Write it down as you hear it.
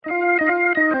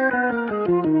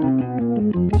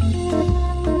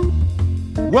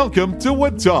Welcome to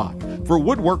Wood Talk for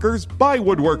woodworkers by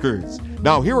woodworkers.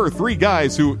 Now here are three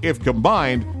guys who, if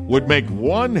combined, would make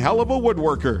one hell of a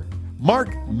woodworker.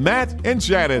 Mark, Matt, and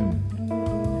Shannon.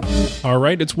 All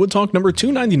right, it's Wood Talk number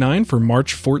 299 for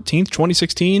March 14th,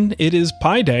 2016. It is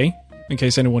Pie Day, in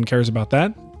case anyone cares about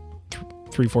that.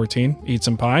 314, eat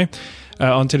some pie.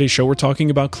 On today's show, we're talking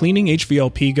about cleaning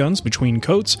HVLP guns between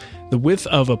coats, the width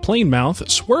of a plane mouth,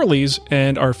 swirlies,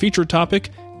 and our featured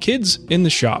topic, kids in the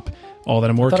shop. All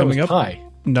that and more coming up. Pie.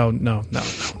 No.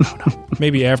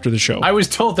 Maybe after the show. I was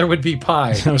told there would be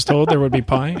pie. I was told there would be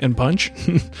pie and punch.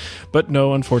 But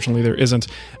no, unfortunately, there isn't.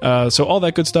 So all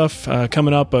that good stuff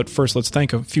coming up. But first, let's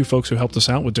thank a few folks who helped us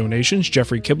out with donations.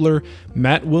 Jeffrey Kibler,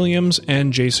 Matt Williams,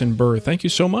 and Jason Burr. Thank you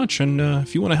so much. And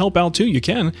if you want to help out too, you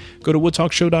can. Go to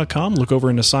woodtalkshow.com. Look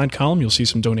over in the side column. You'll see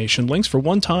some donation links for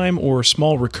one-time or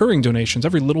small recurring donations.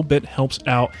 Every little bit helps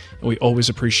out. And we always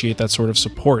appreciate that sort of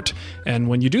support. And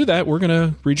when you do that, we're going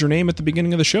to read your name at the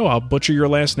beginning of the show. I'll butcher your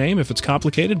last name if it's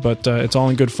complicated, but it's all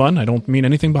in good fun. I don't mean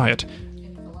anything by it.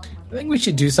 I think we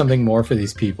should do something more for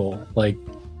these people. Like,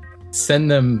 send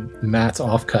them Matt's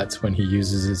offcuts when he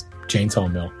uses his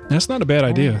chainsaw mill. That's not a bad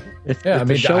idea. If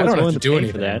the show I is don't willing have to to do pay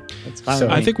anything for that, it's fine. So,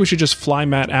 with me. I think we should just fly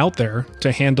Matt out there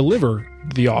to hand deliver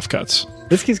the offcuts.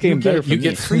 This keeps getting better for me. You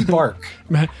get free bark.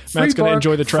 Matt's going to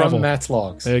enjoy the travel. From Matt's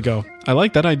logs. There you go. I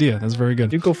like that idea. That's very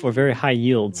good. You go for a very high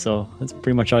yield, so that's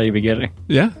pretty much all you'll be getting.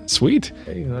 Yeah, sweet.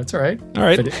 Hey, that's all right. All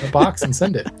right. Put it in a box and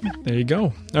send it. There you go.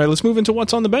 All right, let's move into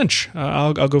what's on the bench.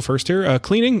 I'll go first here.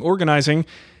 Cleaning, organizing,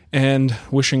 and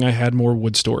wishing I had more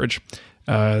wood storage.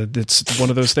 It's one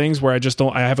of those things where I just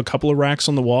don't. I have a couple of racks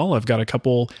on the wall. I've got a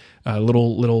couple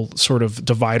little sort of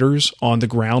dividers on the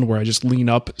ground where I just lean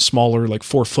up smaller, like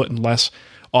 4 foot and less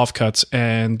offcuts.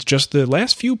 And just the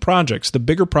last few projects, the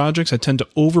bigger projects, I tend to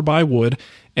overbuy wood,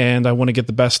 and I want to get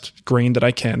the best grain that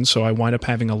I can. So I wind up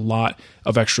having a lot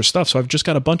of extra stuff. So I've just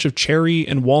got a bunch of cherry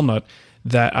and walnut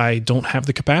that I don't have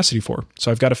the capacity for. So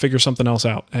I've got to figure something else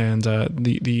out. And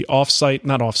the offsite,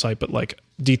 not offsite, but like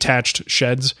detached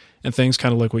sheds and things,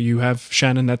 kind of like what you have,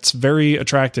 Shannon, that's very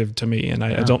attractive to me. And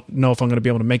I don't know if I'm going to be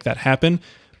able to make that happen,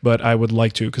 but I would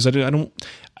like to, because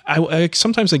I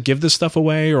sometimes I give this stuff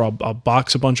away, or I'll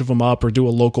box a bunch of them up, or do a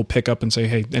local pickup and say,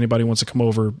 hey, anybody wants to come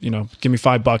over, give me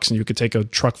 $5 and you could take a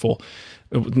truck full.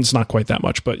 It's not quite that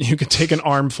much, but you could take an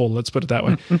armful. Let's put it that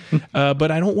way. But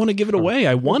I don't want to give it away.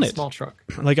 I want it. Small truck.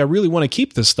 Like, I really want to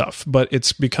keep this stuff, but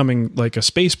it's becoming like a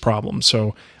space problem.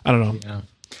 So I don't know. Yeah.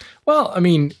 Well, I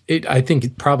mean, I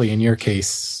think probably in your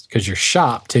case, because your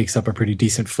shop takes up a pretty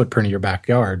decent footprint of your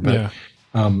backyard, but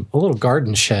a little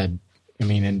garden shed, I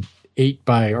mean, and 8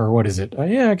 by, or what is it?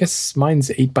 I guess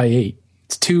mine's 8 by 8.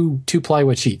 It's two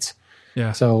plywood sheets.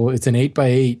 Yeah. So it's an 8 by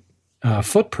 8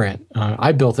 footprint.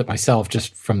 I built it myself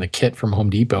just from the kit from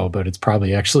Home Depot, but it's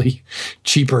probably actually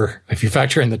cheaper if you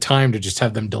factor in the time to just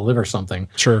have them deliver something.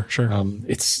 Sure. Then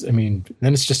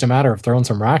it's just a matter of throwing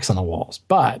some racks on the walls.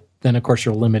 But then, of course,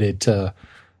 you're limited to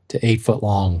 8 foot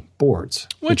long boards,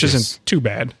 which isn't too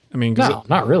bad. I mean, no,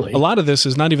 not really. A lot of this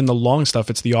is not even the long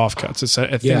stuff; it's the offcuts.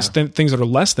 It's things that are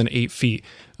less than 8 feet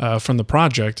from the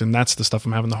project, and that's the stuff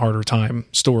I'm having the harder time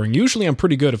storing. Usually, I'm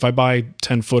pretty good if I buy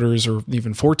 10 footers or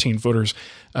even 14 footers.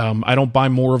 I don't buy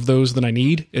more of those than I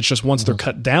need. It's just once they're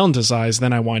cut down to size,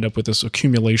 then I wind up with this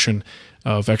accumulation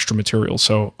of extra material.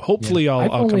 So hopefully,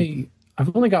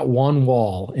 I've only got one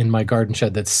wall in my garden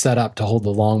shed that's set up to hold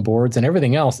the long boards, and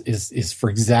everything else is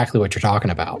for exactly what you're talking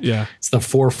about. Yeah. It's the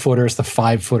 4 footers, the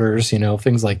 5 footers,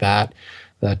 things like that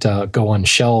go on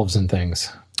shelves and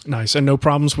things. Nice. And no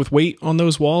problems with weight on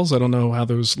those walls? I don't know how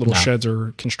those little sheds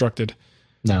are constructed.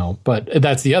 No, but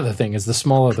that's the other thing is the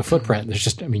smaller the footprint, there's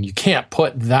just, you can't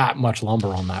put that much lumber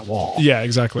on that wall. Yeah,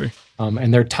 exactly.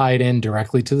 And they're tied in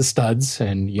directly to the studs,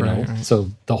 and,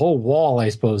 so the whole wall, I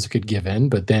suppose, could give in,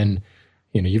 but then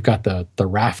you've got the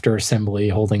rafter assembly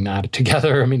holding that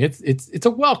together. I mean, it's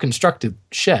a well-constructed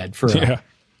shed for a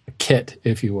kit,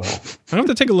 if you will. I have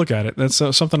to take a look at it. That's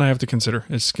something I have to consider.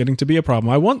 It's getting to be a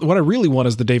problem. What I really want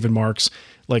is the David Marks,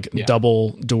 double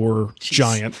door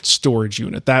giant storage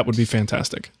unit. That would be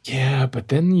fantastic. Yeah, but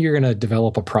then you're going to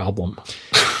develop a problem.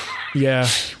 Yeah.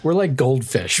 We're like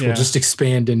goldfish. Yeah. We'll just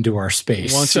expand into our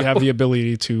space. Once you have the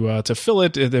ability to fill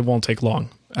it, it won't take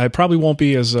long. I probably won't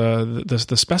be as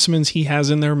the specimens he has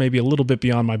in there, maybe a little bit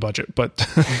beyond my budget, but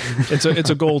it's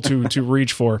a goal to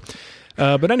reach for.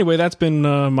 But anyway, that's been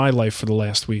my life for the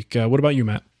last week. What about you,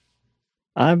 Matt?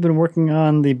 I've been working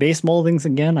on the base moldings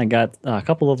again. I got a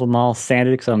couple of them all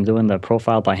sanded because I'm doing the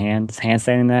profile by hand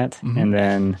sanding that. Mm-hmm. And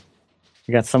then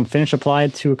I got some finish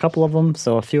applied to a couple of them,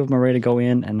 so a few of them are ready to go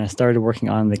in. And I started working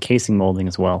on the casing molding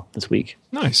as well this week.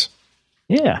 Nice.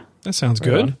 Yeah. That sounds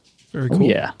good. Very cool.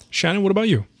 Yeah. Shannon, what about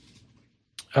you?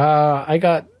 I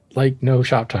got like no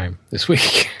shop time this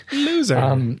week. Loser.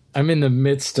 I'm in the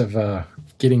midst of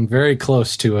getting very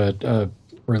close to a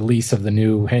release of the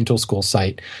new Hand Tool School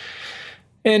site,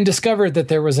 and discovered that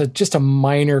there was just a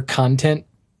minor content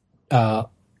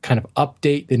kind of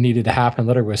update that needed to happen.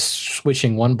 Literally was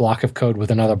switching one block of code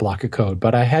with another block of code,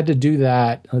 but I had to do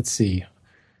that. Let's see,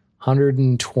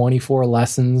 124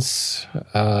 lessons,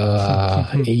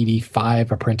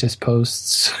 85 apprentice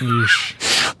posts.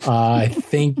 I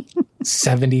think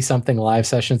 70 something live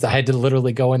sessions. I had to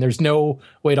literally go in. There's no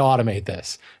way to automate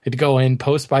this. I had to go in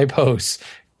post by post,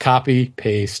 copy,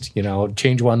 paste,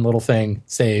 change one little thing,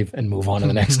 save, and move on to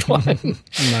the next one.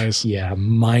 Nice. Yeah,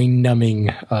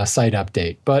 mind-numbing site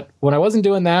update. But when I wasn't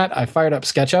doing that, I fired up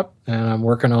SketchUp, and I'm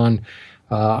working on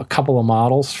a couple of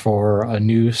models for a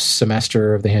new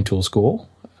semester of the Hand Tool School.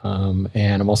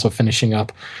 And I'm also finishing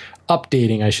up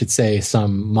updating, I should say,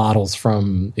 some models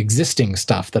from existing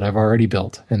stuff that I've already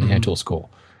built in the Hand Tool School.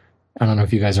 I don't know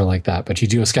if you guys are like that, but you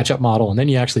do a SketchUp model, and then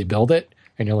you actually build it,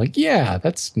 and you're like, yeah,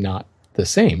 that's not the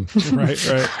same. Right.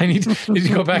 I need to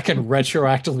go back and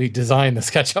retroactively design the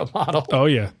SketchUp model. Oh,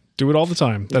 yeah. Do it all the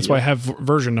time. That's why I have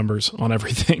version numbers on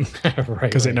everything.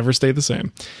 Because they never stay the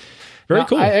same. Very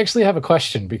cool. I actually have a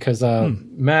question because,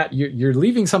 Matt, you're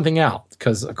leaving something out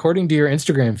because according to your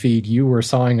Instagram feed, you were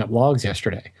sawing up logs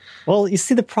yesterday. Well, you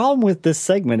see, the problem with this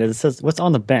segment is it says what's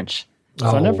on the bench. So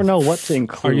I never know what to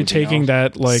include. Are you taking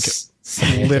that like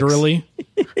literally?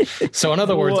 So in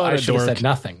other words, I should have said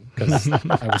nothing because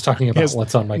I was talking about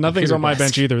what's on my Nothing's on my desk.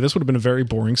 bench either. This would have been a very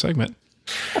boring segment.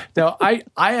 Now, I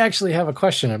actually have a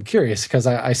question. I'm curious because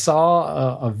I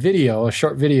saw a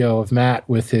short video of Matt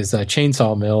with his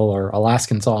chainsaw mill or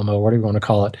Alaskan sawmill, whatever you want to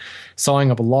call it, sawing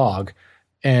up a log.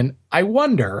 And I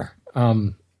wonder,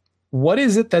 what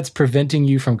is it that's preventing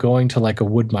you from going to like a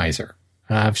wood miser?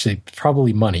 Actually,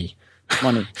 probably money.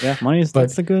 Money. Yeah, money is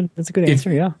that's a good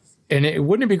answer, yeah. And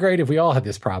wouldn't it be great if we all had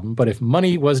this problem? But if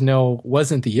money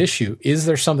wasn't the issue, is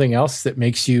there something else that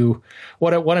makes you?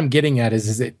 What I'm getting at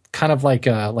is it kind of like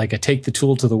a take the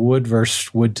tool to the wood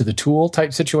versus wood to the tool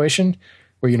type situation,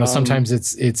 where sometimes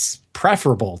it's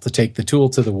preferable to take the tool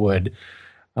to the wood.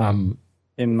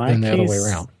 In my than case, the other way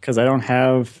around, because I don't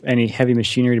have any heavy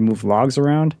machinery to move logs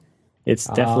around, it's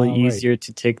definitely easier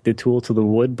to take the tool to the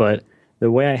wood, but the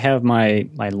way I have my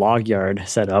log yard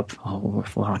set up,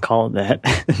 if we want to call it that,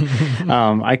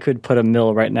 I could put a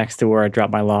mill right next to where I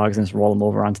drop my logs and just roll them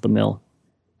over onto the mill.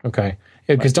 Okay.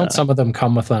 Yeah, because don't some of them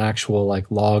come with an actual like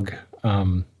log?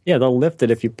 Yeah, they'll lift it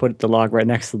if you put the log right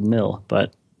next to the mill,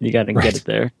 but you got to get it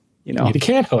there. You need a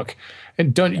can hook.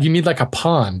 And you need like a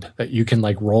pond that you can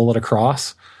like roll it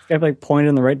across? You have to like point it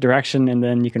in the right direction and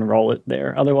then you can roll it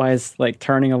there. Otherwise, like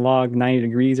turning a log 90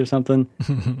 degrees or something,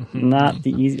 not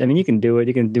the easy. I mean, you can do it.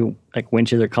 You can do like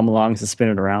winches or come alongs to spin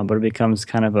it around, but it becomes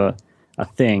kind of a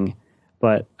thing.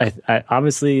 But I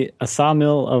obviously a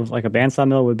sawmill of like a band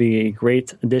sawmill would be a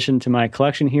great addition to my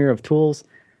collection here of tools.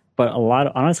 But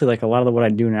honestly, like a lot of what I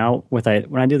do now when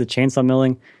I do the chainsaw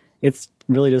milling, it's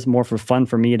really just more for fun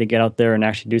for me to get out there and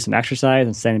actually do some exercise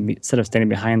instead of standing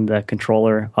behind the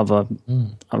controller of a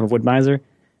wood miser.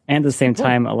 And at the same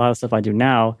time, a lot of stuff I do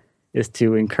now is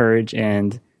to encourage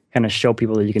and kind of show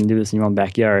people that you can do this in your own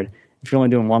backyard. If you're only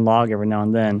doing one log every now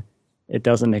and then, it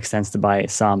doesn't make sense to buy a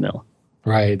sawmill.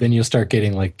 Right. Then you'll start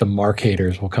getting like the mark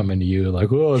haters will come into you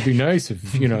like, oh, it'd be nice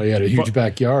if, you had a huge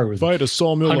backyard with if I had a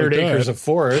sawmill 100 like acres that. of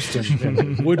forest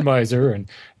and wood miser. And,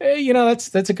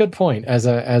 that's a good point. As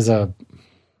a,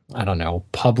 I don't know,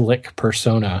 public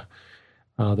persona,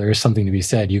 there is something to be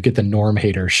said. You get the norm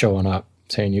haters showing up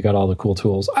saying you got all the cool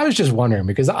tools. I was just wondering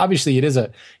because obviously it is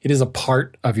a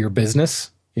part of your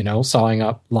business, sawing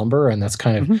up lumber. And that's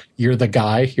kind of, you're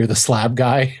the slab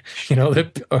guy,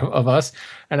 of us.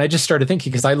 And I just started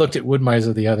thinking, because I looked at wood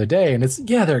miser the other day and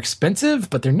they're expensive,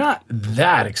 but they're not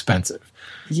that expensive.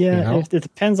 Yeah. It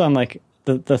depends on like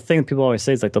the thing people always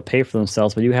say is like they'll pay for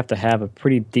themselves, but you have to have a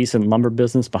pretty decent lumber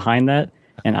business behind that.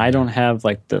 And I don't have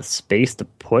like the space to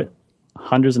put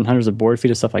hundreds and hundreds of board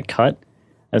feet of stuff I cut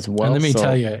as well. And let me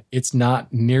tell you, it's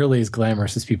not nearly as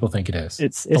glamorous as people think it is.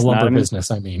 It's the lumber not,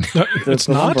 business. I mean, it's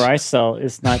the not. lumber I sell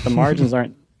is not. The margins are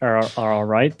all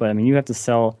right, but I mean, you have to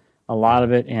sell a lot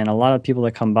of it, and a lot of people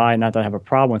that come by, not that I have a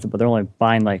problem with it, but they're only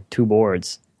buying like 2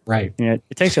 boards. Right. It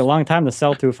takes you a long time to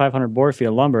sell through 500 board feet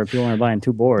of lumber if you're only buying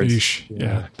 2 boards. Eesh.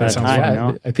 Yeah, that sounds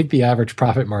right. I think the average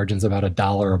profit margin is about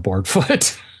 $1 a board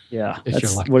foot. Yeah, if that's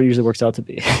you're lucky. what it usually works out to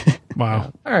be.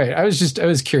 Wow. All right. I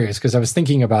was curious because I was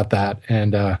thinking about that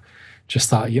and just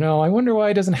thought, I wonder why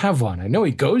he doesn't have one. I know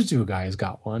he goes to a guy who's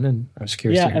got one, and I was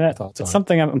curious to hear your thoughts on it. It's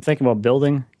something I'm thinking about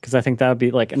building, because I think that would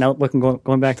be like, and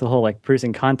going back to the whole like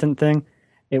producing content thing,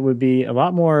 it would be a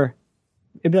lot more.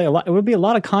 It would be a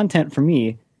lot of content for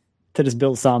me to just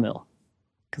build Sawmill,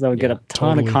 because I would get a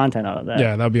ton of content out of that.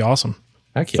 Yeah, that'd be awesome.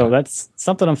 Heck yeah. So that's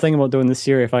something I'm thinking about doing this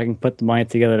year, if I can put the money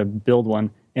together to build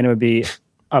one, and it would be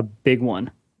a big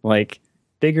one, like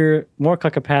bigger, more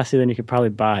cut capacity than you could probably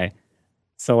buy.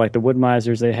 So like the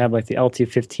Wood-Misers, they have like the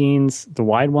LT15s, the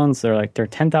wide ones. They're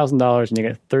 $10,000, and you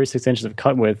get 36 inches of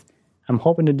cut width. I'm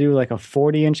hoping to do like a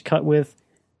 40-inch cut width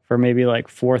for maybe like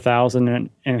 $4,000,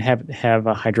 and have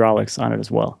hydraulics on it as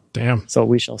well. Damn. So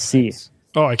we shall see.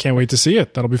 Oh, I can't wait to see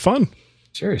it. That'll be fun.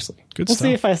 Seriously. Good We'll stuff.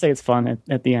 see if I say it's fun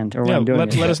at the end, or when I'm doing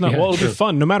it. Let us know. Yeah, well, it'll be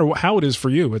fun. No matter how it is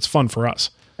for you, it's fun for us.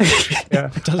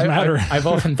 Yeah, it doesn't matter. I've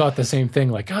often thought the same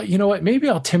thing. Like, you know what? Maybe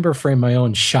I'll timber frame my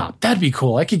own shop. That'd be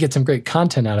cool. I could get some great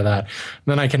content out of that. And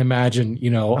then I can imagine,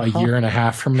 a year and a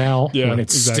half from now, when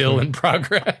it's still in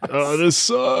progress. Oh, this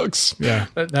sucks. Yeah,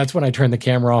 that's when I turn the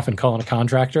camera off and call in a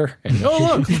contractor. And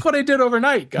look what I did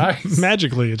overnight, guys!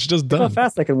 Magically, it's just done. Look how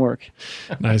fast that can work.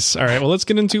 Nice. All right. Well, let's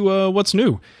get into what's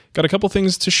new. Got a couple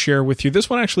things to share with you. This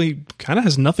one actually kind of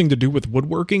has nothing to do with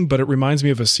woodworking, but it reminds me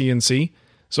of a CNC.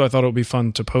 So I thought it would be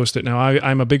fun to post it. Now,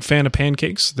 I'm a big fan of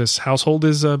pancakes. This household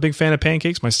is a big fan of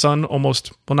pancakes. My son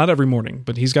not every morning,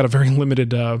 but he's got a very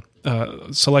limited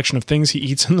selection of things he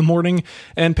eats in the morning,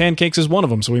 and pancakes is one of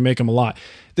them, so we make them a lot.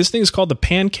 This thing is called the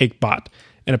Pancake Bot,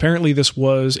 and apparently this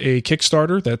was a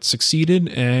Kickstarter that succeeded,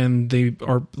 and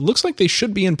looks like they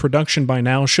should be in production by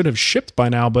now, should have shipped by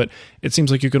now, but it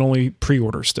seems like you can only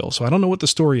pre-order still. So I don't know what the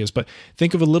story is, but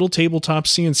think of a little tabletop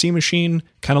CNC machine,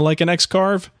 kind of like an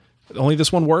X-Carve. Only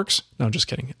this one works? No, I'm just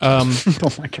kidding. Oh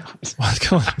my god!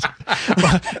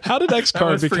 How did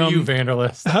X-Carve become? For you,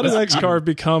 Vanderlist. How did X-Carve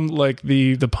become like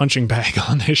the punching bag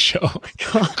on this show?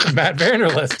 Matt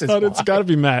Vanderlist. It's got to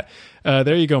be Matt.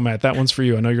 There you go, Matt. That one's for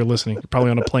you. I know you're listening. You're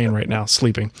probably on a plane right now,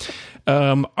 sleeping.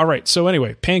 All right. So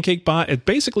anyway, Pancake Bot. It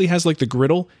basically has like the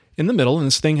griddle in the middle, and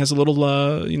this thing has a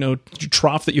little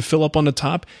trough that you fill up on the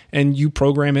top, and you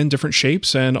program in different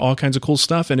shapes and all kinds of cool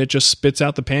stuff, and it just spits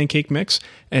out the pancake mix,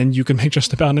 and you can make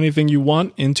just about anything you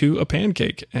want into a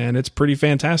pancake, and it's pretty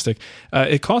fantastic.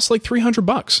 It costs like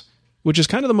 $300, which is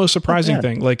kind of the most surprising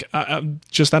thing. Like, I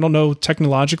don't know,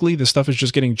 technologically, this stuff is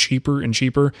just getting cheaper and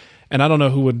cheaper. And I don't know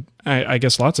who would, I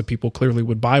guess lots of people clearly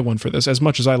would buy one for this. As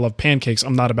much as I love pancakes,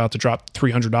 I'm not about to drop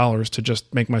 $300 to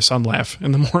just make my son laugh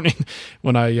in the morning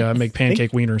when I make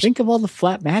pancake wieners. Think of all the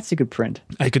flat mats you could print.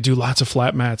 I could do lots of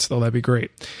flat mats, though. That'd be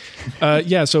great.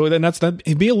 So then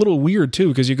it'd be a little weird too,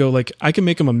 because you go like, I can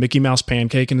make him a Mickey Mouse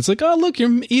pancake, and it's like, oh, look,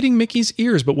 you're eating Mickey's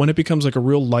ears. But when it becomes like a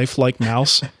real lifelike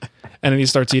mouse, and then he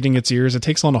starts eating its ears, it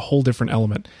takes on a whole different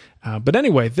element. But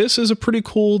anyway, this is a pretty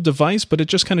cool device, but it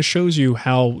just kind of shows you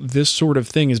how this sort of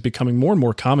thing is becoming more and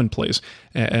more commonplace,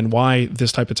 and why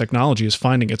this type of technology is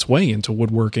finding its way into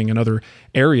woodworking and other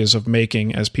areas of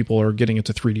making as people are getting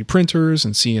into 3D printers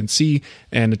and CNC,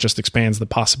 and it just expands the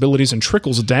possibilities and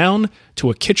trickles down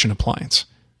to a kitchen appliance,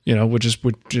 which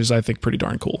is I think pretty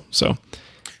darn cool. So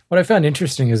what I found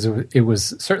interesting is it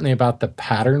was certainly about the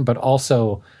pattern, but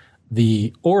also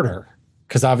the order.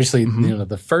 Because obviously,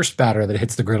 the first batter that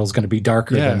hits the griddle is going to be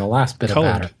darker than the last bit colored.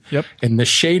 of batter. Yep. And the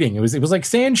shading, it was like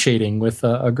sand shading with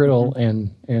a griddle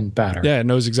and batter. Yeah, it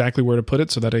knows exactly where to put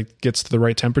it so that it gets to the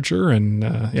right temperature. And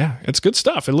it's good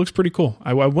stuff. It looks pretty cool.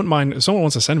 I wouldn't mind if someone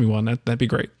wants to send me one. That'd be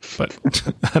great. But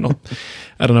I don't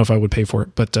know if I would pay for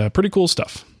it. But pretty cool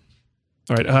stuff.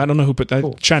 All right, I don't know who put that.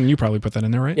 Cool. Shannon, you probably put that in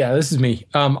there, right? Yeah, this is me.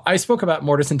 I spoke about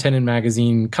Mortise and Tenon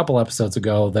magazine a couple episodes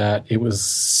ago that it was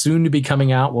soon to be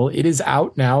coming out. Well, it is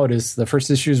out now. The first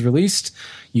issue is released.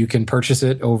 You can purchase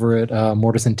it over at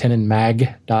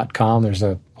mortiseandtenonmag.com. There's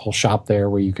a whole shop there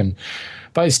where you can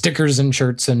buy stickers and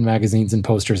shirts and magazines and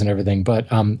posters and everything. But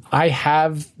I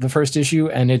have the first issue,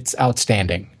 and it's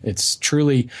outstanding. It's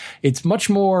much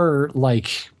more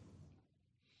like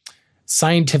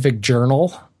scientific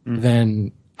journal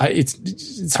than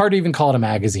it's hard to even call it a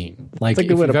magazine. Like, that's a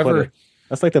good way to put it.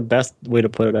 That's like the best way to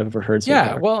put it I've ever heard. So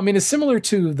far. Well, I mean, it's similar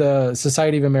to the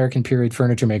Society of American Period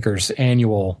Furniture Makers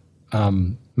annual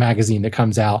magazine that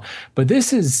comes out, but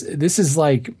this is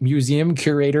like museum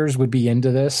curators would be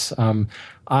into this. When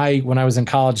I was in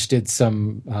college, did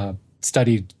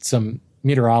studied some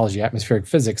meteorology, atmospheric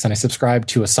physics, and I subscribed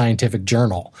to a scientific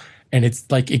journal. And it's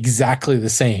like exactly the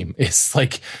same. It's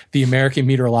like the American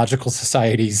Meteorological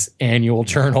Society's annual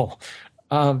journal.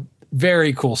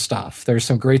 Very cool stuff. There's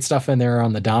some great stuff in there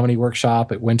on the Domini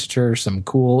workshop at Winterthur. Some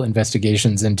cool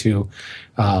investigations into,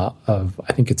 I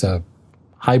think it's a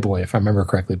Highboy, if I remember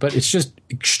correctly. But it's just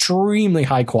extremely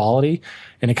high quality,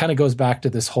 and it kind of goes back to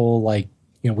this whole like,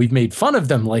 we've made fun of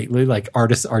them lately, like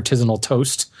artisanal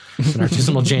toast and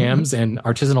artisanal jams and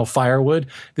artisanal firewood.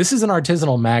 This is an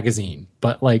artisanal magazine,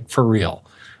 but like for real.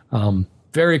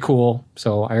 Very cool.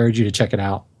 So I urge you to check it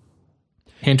out.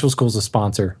 Hand Tool School's a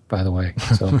sponsor, by the way.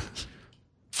 So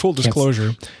full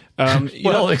disclosure.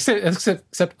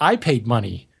 Except I paid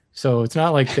money. So it's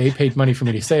not like they paid money for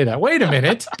me to say that. Wait a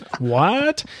minute.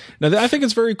 What? Now, I think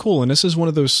it's very cool. And this is one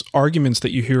of those arguments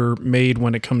that you hear made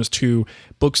when it comes to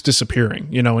books disappearing,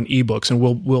 and ebooks. And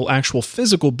will actual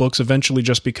physical books eventually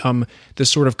just become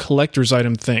this sort of collector's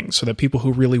item thing, so that people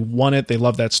who really want it, they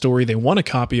love that story, they want a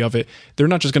copy of it, they're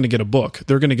not just going to get a book.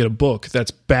 They're going to get a book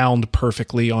that's bound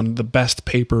perfectly on the best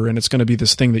paper, and it's going to be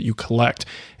this thing that you collect.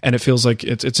 And it feels like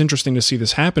it's interesting to see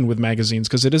this happen with magazines,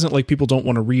 because it isn't like people don't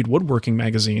want to read woodworking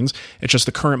magazines. It's just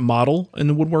the current model in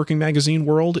the woodworking magazine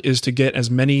world is to get as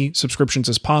many subscriptions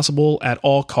as possible at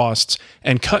all costs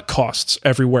and cut costs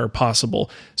everywhere possible.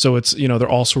 So it's, they're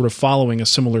all sort of following a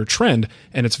similar trend,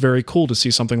 and it's very cool to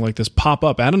see something like this pop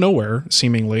up out of nowhere,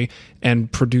 seemingly,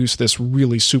 and produce this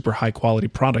really super high quality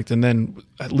product. And then,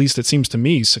 at least it seems to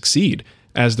me, succeed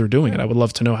as they're doing it. I would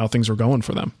love to know how things are going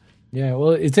for them. Yeah,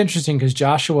 well, it's interesting because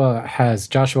Joshua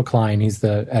Klein, he's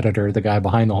the editor, the guy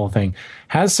behind the whole thing,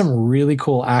 has some really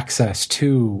cool access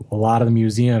to a lot of the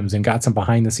museums and got some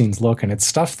behind the scenes look. And it's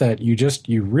stuff that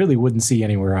you really wouldn't see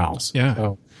anywhere else. Yeah.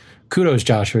 So kudos,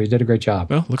 Joshua. You did a great job.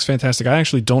 Well, looks fantastic. I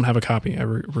actually don't have a copy. I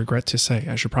regret to say.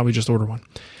 I should probably just order one.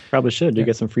 Probably should. You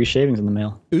get some free shavings in the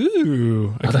mail.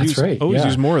 Ooh. That's right. Always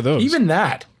use more of those. Even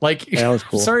that. Like, that was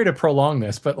cool. Sorry to prolong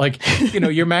this, but like,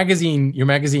 your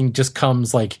magazine just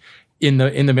comes like in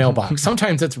the mailbox.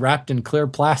 Sometimes it's wrapped in clear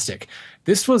plastic.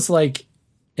 This was like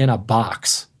in a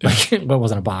box. Like, well, it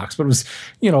wasn't a box, but it was,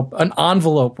 an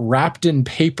envelope wrapped in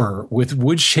paper with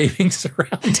wood shavings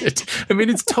around it. I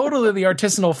mean, it's totally the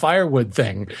artisanal firewood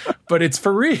thing, but it's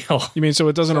for real. You mean so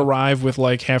it doesn't arrive with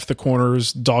like half the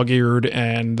corners dog-eared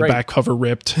and the back cover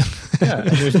ripped? Yeah, and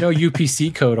there's no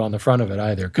UPC code on the front of it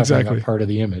either, covering up part of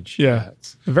the image. Yeah,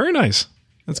 very nice.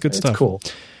 That's good stuff. It's cool.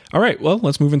 All right, well,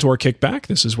 let's move into our kickback.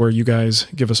 This is where you guys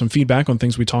give us some feedback on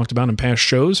things we talked about in past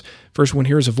shows. First one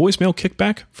here is a voicemail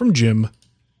kickback from Jim.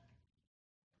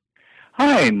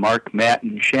 Hi, Mark, Matt,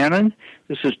 and Shannon.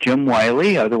 This is Jim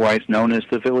Wiley, otherwise known as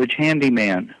the Village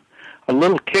Handyman. A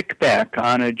little kickback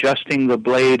on adjusting the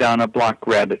blade on a block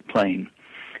rabbet plane.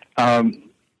 Your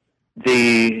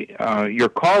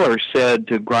caller said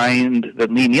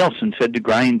Lee Nielsen said to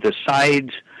grind the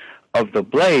sides of the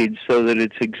blade so that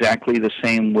it's exactly the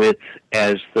same width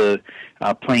as the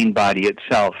plane body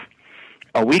itself.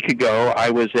 A week ago, I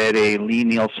was at a Lee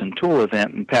Nielsen tool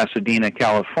event in Pasadena,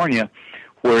 California,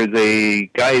 where the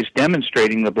guys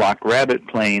demonstrating the block rabbet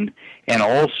plane and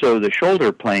also the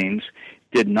shoulder planes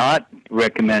did not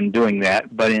recommend doing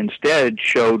that, but instead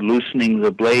showed loosening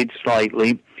the blade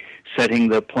slightly, setting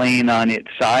the plane on its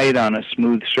side on a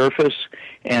smooth surface,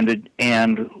 and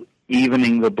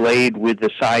evening the blade with the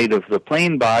side of the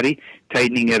plane body,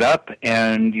 tightening it up,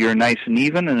 and you're nice and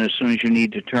even. And as soon as you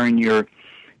need to turn your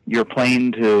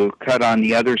plane to cut on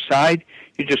the other side,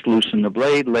 you just loosen the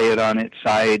blade, lay it on its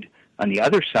side on the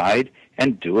other side,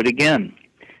 and do it again.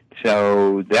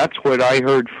 So that's what I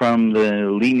heard from the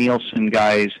Lee Nielsen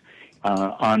guys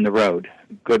on the road.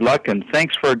 Good luck, and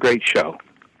thanks for a great show.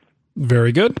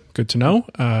 Very good. Good to know.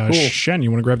 Cool. Shen,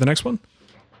 you want to grab the next one?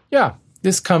 Yeah.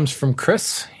 This comes from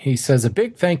Chris. He says, a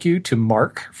big thank you to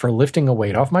Mark for lifting a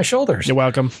weight off my shoulders. You're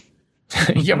welcome.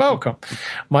 You're welcome.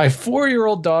 My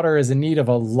 4-year-old daughter is in need of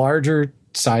a larger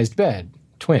sized bed.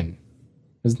 Twin.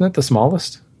 Isn't that the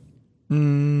smallest?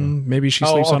 Maybe she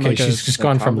sleeps on like she's just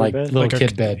gone from like bed? little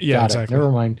kid bed. Yeah, Got exactly. it.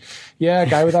 Never mind. Yeah,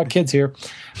 guy without kids here.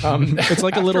 It's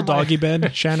like a little doggy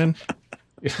bed, Shannon.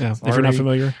 Yeah, if you're not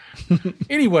familiar.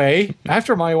 Anyway,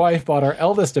 after my wife bought our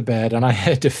eldest a bed and I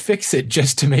had to fix it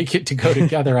just to make it to go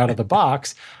together out of the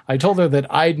box, I told her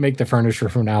that I'd make the furniture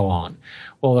from now on.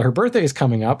 Well, her birthday is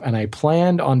coming up and I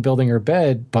planned on building her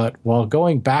bed, but while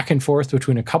going back and forth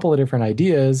between a couple of different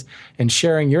ideas and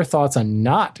sharing your thoughts on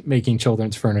not making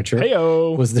children's furniture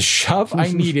was the shove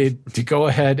I needed to go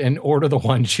ahead and order the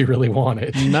one she really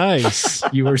wanted. Nice.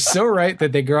 You were so right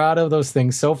that they grow out of those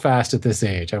things so fast at this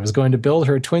age. I was going to build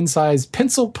her a twin-size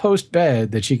pencil post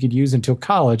bed that she could use until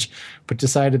college, but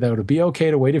decided that it would be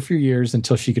okay to wait a few years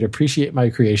until she could appreciate my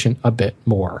creation a bit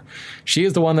more. She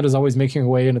is the one that is always making her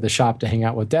way into the shop to hang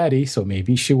out with Daddy, so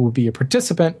maybe she will be a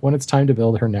participant when it's time to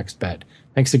build her next bed.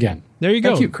 Thanks again. There you go.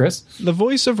 Thank you, Chris. The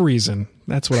voice of reason.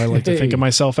 That's what I like to think of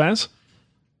myself as.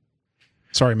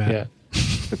 Sorry, Matt. Yeah.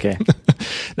 Okay.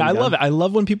 Now, I love it. I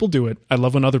love when people do it. I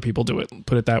love when other people do it,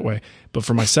 put it that way. But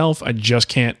for myself, I just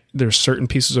can't. There's certain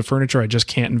pieces of furniture I just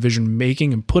can't envision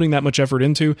making and putting that much effort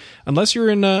into. Unless you're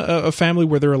in a family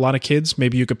where there are a lot of kids,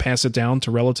 maybe you could pass it down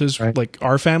to relatives. Right. Like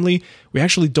our family, we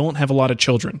actually don't have a lot of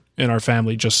children in our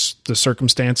family. Just the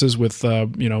circumstances with,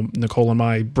 Nicole and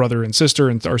my brother and sister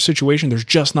and our situation, there's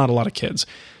just not a lot of kids.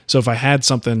 So if I had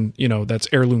something, that's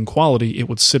heirloom quality, it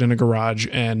would sit in a garage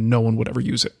and no one would ever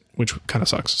use it, which kind of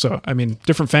sucks. So, I mean,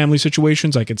 different family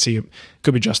situations, I could see it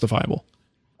could be justifiable.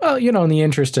 Well, in the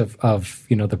interest of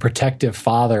the protective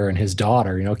father and his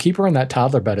daughter, keep her in that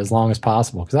toddler bed as long as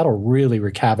possible, because that'll really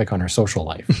wreak havoc on her social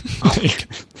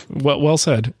life. Well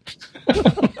said.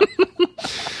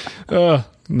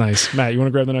 Nice. Matt, you want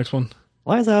to grab the next one?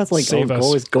 Why is that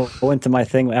always go into my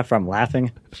thing after I'm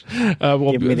laughing?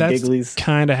 That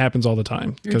kind of happens all the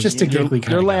time. You're just a giggly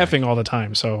kind You're of laughing all the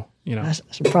time, so, I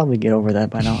should probably get over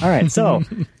that by now. All right, so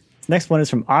next one is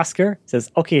from Oscar. It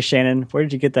says, okay, Shannon, where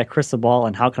did you get that crystal ball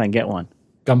and how can I get one?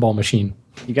 Gumball machine.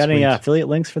 You got any affiliate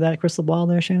links for that crystal ball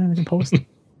there, Shannon? I can post.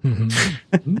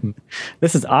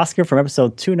 This is Oscar from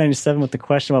episode 297 with the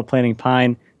question about planting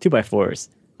pine 2x4s.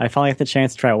 I finally got the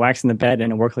chance to try waxing the bed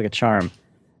and it worked like a charm.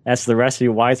 As for the rest of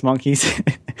you wise monkeys.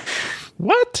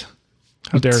 What?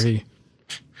 How dare he?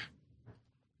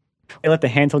 I let the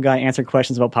hand tool guy answer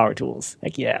questions about power tools.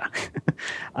 Heck yeah.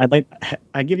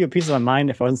 I'd give you a piece of my mind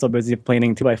if I wasn't so busy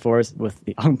planing 2x4s with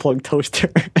the unplugged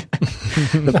toaster.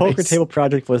 The poker table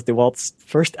project was DeWalt's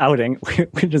first outing,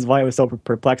 which is why it was so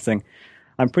perplexing.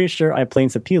 I'm pretty sure I planed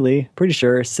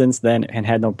Sapele, since then, and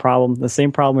had no problem. The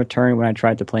same problem returned when I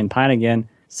tried to plane pine again,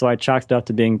 so I chalked it up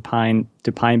to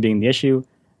pine being the issue.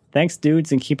 Thanks,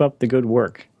 dudes, and keep up the good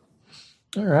work.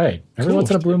 All right. Every once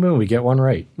in a blue moon, we get one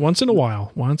right. Once in a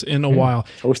while.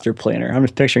 Toaster planer. I'm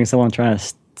just picturing someone trying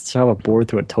to shove a board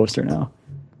through a toaster now.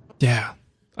 Yeah.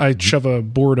 I'd shove a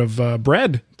board of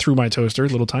bread through my toaster,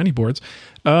 little tiny boards.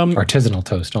 Artisanal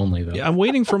toast only, though. Yeah, I'm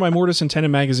waiting for my Mortise and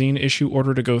Tenon magazine issue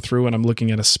order to go through, and I'm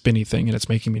looking at a spinny thing, and it's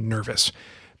making me nervous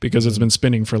because it's been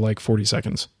spinning for like 40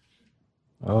 seconds.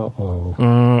 Uh-oh.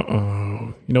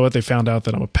 You know what? They found out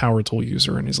that I'm a power tool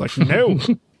user, and he's like,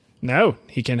 no,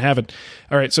 he can't have it.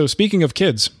 All right, so speaking of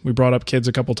kids, we brought up kids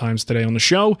a couple times today on the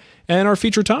show, and our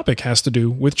feature topic has to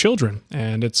do with children.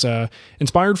 And it's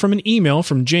inspired from an email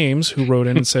from James, who wrote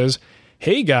in and says,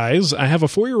 hey guys, I have a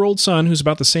 4-year-old son who's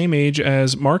about the same age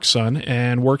as Mark's son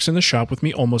and works in the shop with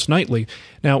me almost nightly.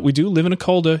 Now, we do live in a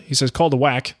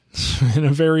cul-de-whack, in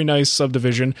a very nice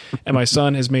subdivision, and my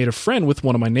son has made a friend with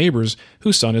one of my neighbors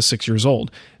whose son is 6 years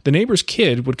old. The neighbor's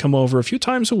kid would come over a few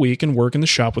times a week and work in the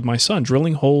shop with my son,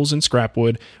 drilling holes in scrap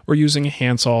wood or using a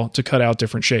handsaw to cut out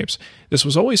different shapes. This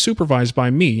was always supervised by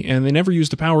me, and they never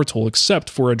used a power tool except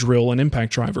for a drill and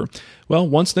impact driver. Well,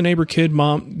 once the neighbor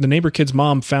kid's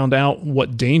mom found out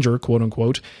what danger, quote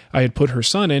unquote, I had put her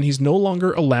son in, he's no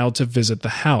longer allowed to visit the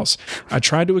house. I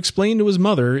tried to explain to his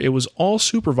mother it was all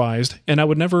supervised, and I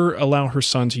would never allow her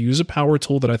son to use a power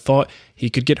tool that I thought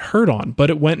he could get hurt on, but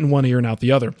it went in one ear and out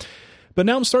the other. But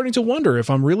now I'm starting to wonder if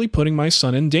I'm really putting my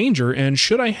son in danger, and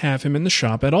should I have him in the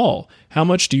shop at all? How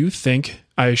much do you think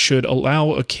I should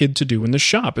allow a kid to do in the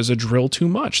shop? Is a drill too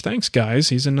much? Thanks, guys.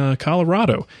 He's in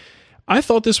Colorado. I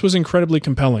thought this was incredibly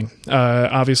compelling.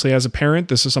 Obviously, as a parent,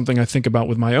 this is something I think about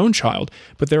with my own child.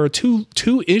 But there are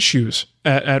two issues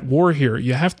at war here.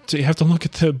 You have to look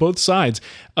at both sides.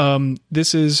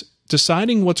 This is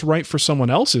deciding what's right for someone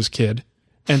else's kid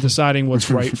and deciding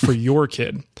what's right for your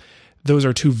kid. Those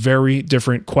are two very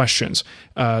different questions.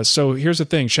 So here's the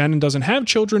thing. Shannon doesn't have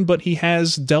children, but he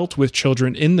has dealt with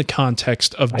children in the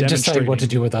context of demonstrating. I decide what to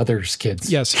do with others'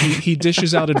 kids. Yes, he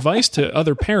dishes out advice to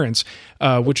other parents,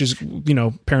 which is,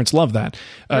 parents love that.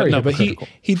 But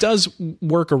he does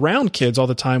work around kids all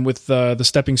the time with the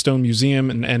Stepping Stone Museum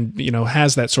and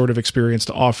has that sort of experience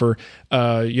to offer.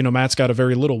 Matt's got a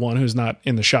very little one who's not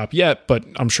in the shop yet, but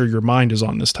I'm sure your mind is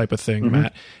on this type of thing,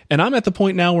 Matt. And I'm at the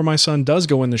point now where my son does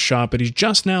go in the shop, but he's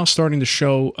just now starting to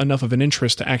show enough of an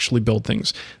interest to actually build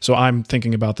things. So I'm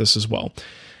thinking about this as well.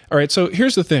 All right, so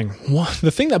here's the thing.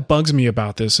 The thing that bugs me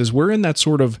about this is we're in that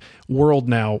sort of world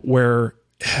now where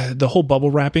the whole bubble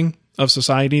wrapping of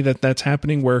society that's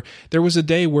happening, where there was a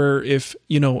day where if,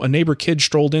 a neighbor kid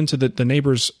strolled into the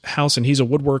neighbor's house and he's a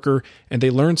woodworker and they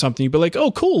learned something, you'd be like,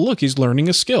 oh, cool, look, he's learning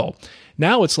a skill.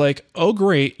 Now it's like, oh,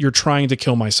 great, you're trying to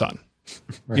kill my son.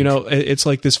 Right. It's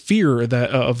like this fear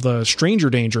that of the stranger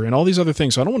danger and all these other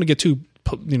things. So I don't want to get too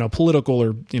political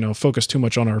or focus too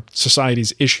much on our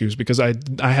society's issues, because I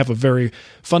have a very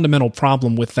fundamental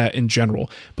problem with that in general.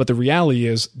 But the reality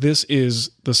is, this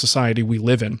is the society we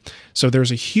live in. So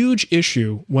there's a huge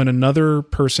issue when another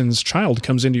person's child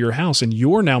comes into your house and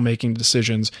you're now making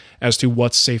decisions as to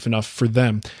what's safe enough for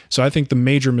them. So I think the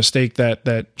major mistake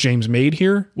that James made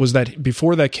here was that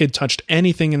before that kid touched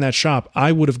anything in that shop,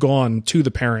 I would have gone to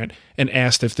the parent and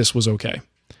asked if this was okay.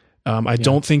 I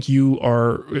don't think you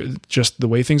are, just the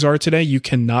way things are today, you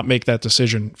cannot make that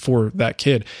decision for that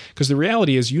kid. Because the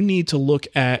reality is, you need to look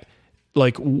at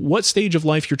like what stage of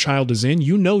life your child is in.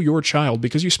 You know your child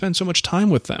because you spend so much time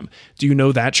with them. Do you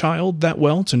know that child that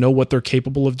well to know what they're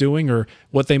capable of doing, or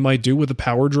what they might do with a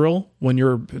power drill when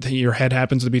your head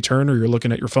happens to be turned, or you're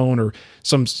looking at your phone, or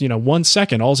some 1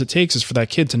 second? All it takes is for that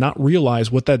kid to not realize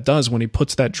what that does when he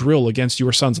puts that drill against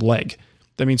your son's leg.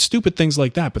 I mean, stupid things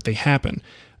like that, but they happen.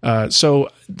 So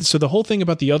the whole thing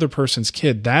about the other person's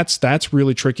kid, that's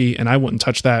really tricky, and I wouldn't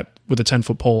touch that with a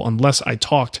 10-foot pole unless I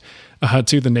talked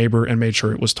to the neighbor and made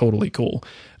sure it was totally cool.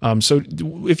 So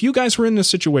if you guys were in this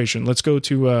situation, let's go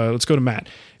to Matt.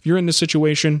 If you're in this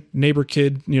situation, neighbor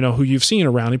kid, who you've seen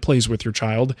around, he plays with your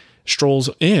child, strolls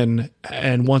in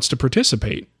and wants to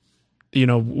participate.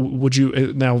 Would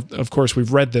you, now, of course,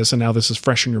 we've read this and now this is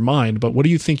fresh in your mind, but what do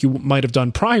you think you might have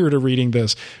done prior to reading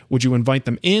this? Would you invite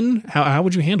them in? How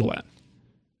would you handle that?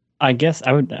 I guess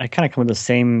I kind of come with the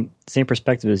same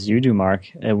perspective as you do,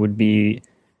 Mark. It would be,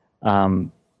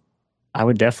 I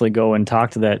would definitely go and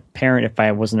talk to that parent if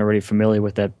I wasn't already familiar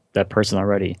with that person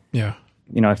already. Yeah.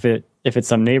 If it's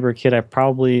some neighbor kid, I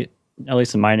probably, at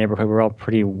least in my neighborhood, we're all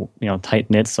pretty, tight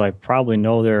knit. So I probably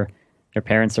know their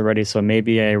parents already. So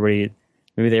maybe they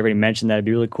already mentioned that it'd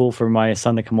be really cool for my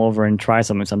son to come over and try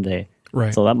something someday.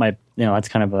 Right. So that might, that's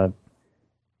kind of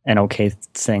an okay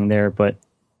thing there. But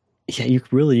yeah,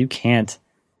 you can't.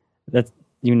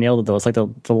 You nailed it though. It's like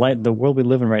the world we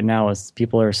live in right now is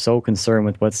people are so concerned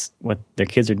with what their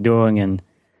kids are doing, and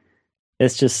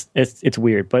it's just it's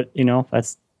weird. But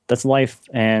that's life,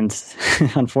 and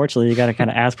unfortunately, you got to kind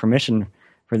of ask permission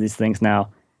for these things now.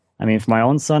 I mean, for my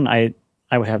own son, I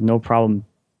would have no problem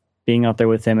being out there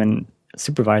with him and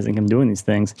supervising him doing these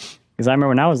things. Because I remember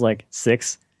when I was like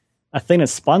 6, a thing that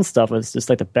spun stuff was just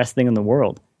like the best thing in the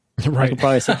world. Right. I could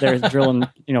probably sit there drilling,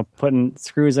 putting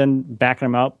screws in, backing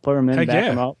them out, putting them in, backing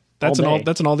them out. That's an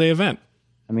all day event.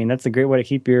 I mean, that's a great way to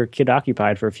keep your kid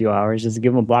occupied for a few hours. Just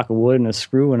give them a block of wood and a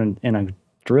screw and a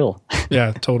drill.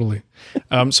 Yeah, totally.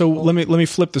 So let me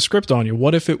flip the script on you.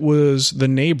 What if it was the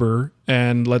neighbor?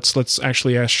 And let's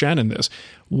actually ask Shannon this.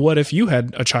 What if you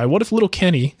had a child? What if little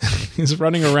Kenny is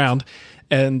running around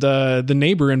and the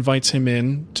neighbor invites him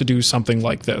in to do something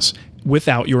like this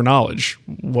without your knowledge?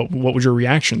 What would your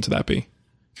reaction to that be?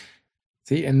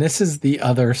 See, and this is the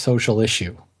other social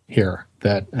issue here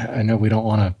that I know we don't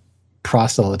want to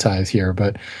proselytize here,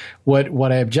 but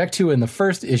what I object to in the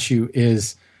first issue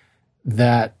is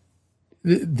that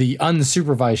the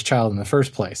unsupervised child in the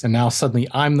first place, and now suddenly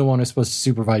I'm the one who's supposed to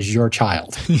supervise your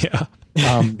child. Yeah.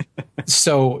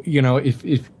 So,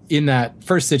 if in that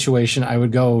first situation, I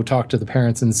would go talk to the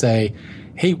parents and say,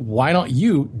 hey, why don't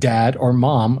you, dad or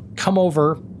mom, come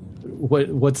over?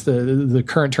 What's the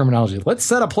current terminology? Let's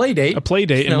set a play date. A play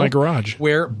date in my garage.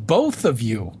 Where both of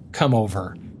you come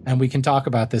over and we can talk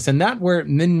about this. And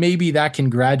then maybe that can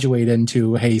graduate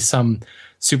into, hey, some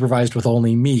supervised with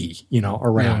only me,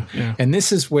 around. Yeah. And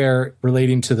this is where,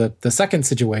 relating to the second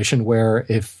situation, where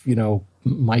if,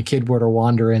 my kid were to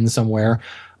wander in somewhere,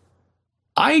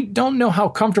 I don't know how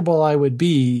comfortable I would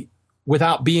be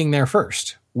without being there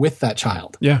first with that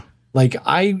child. Yeah. Like,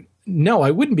 I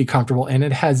wouldn't be comfortable, and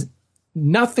it has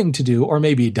nothing to do, or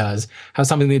maybe it does have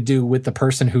something to do with the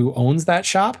person who owns that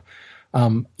shop.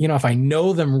 If I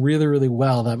know them really, really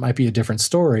well, that might be a different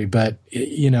story. But,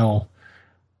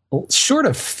 short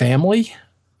of family,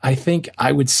 I think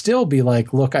I would still be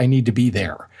like, look, I need to be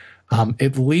there.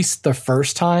 At least the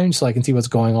first time, so I can see what's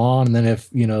going on. And then if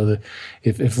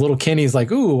little Kenny's like,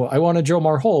 ooh, I want to drill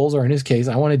more holes, or in his case,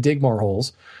 I want to dig more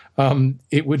holes,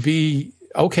 it would be,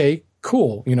 okay,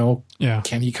 cool.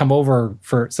 Can you come over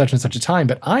for such and such a time?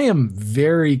 But I am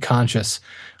very conscious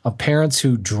of parents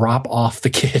who drop off the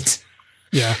kids.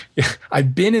 Yeah.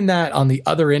 I've been in that, on the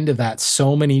other end of that,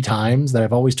 so many times that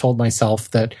I've always told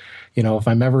myself that, if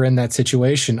I'm ever in that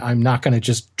situation, I'm not going to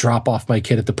just drop off my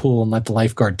kid at the pool and let the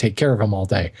lifeguard take care of him all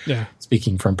day. Yeah.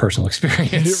 Speaking from personal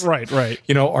experience. Right.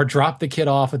 Or drop the kid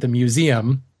off at the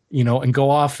museum, and go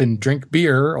off and drink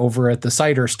beer over at the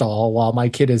cider stall while my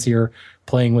kid is here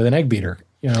playing with an egg beater.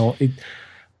 It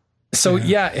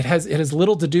has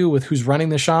little to do with who's running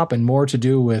the shop and more to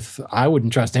do with, I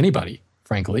wouldn't trust anybody,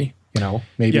 frankly.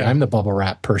 Maybe I'm the bubble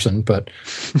wrap person, but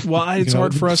well, it's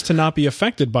hard for us to not be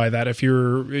affected by that. If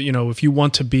you're, if you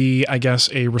want to be, I guess,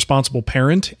 a responsible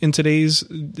parent in today's,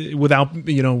 without,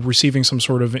 receiving some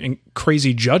sort of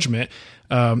crazy judgment,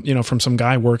 from some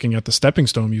guy working at the Stepping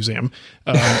Stone Museum,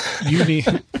 you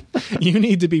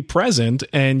need to be present,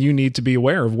 and you need to be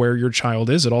aware of where your child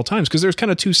is at all times. Because there's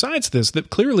kind of two sides to this, that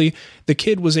clearly the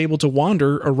kid was able to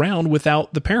wander around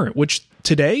without the parent, which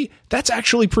today, that's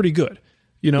actually pretty good.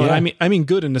 I mean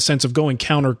good in the sense of going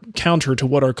counter to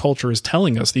what our culture is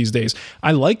telling us these days.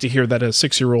 I like to hear that a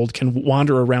 6-year-old can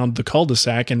wander around the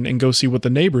cul-de-sac and go see what the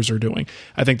neighbors are doing.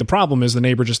 I think the problem is the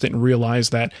neighbor just didn't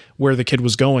realize that where the kid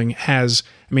was going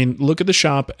look at the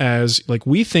shop as, like,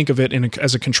 we think of it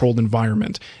as a controlled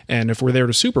environment. And if we're there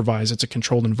to supervise, it's a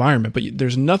controlled environment. But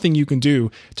there's nothing you can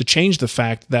do to change the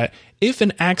fact that if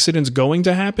an accident's going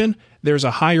to happen, there's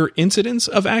a higher incidence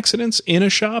of accidents in a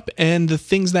shop, and the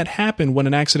things that happen when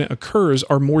an accident occurs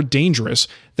are more dangerous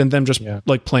than them just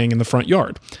like playing in the front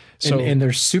yard. So, and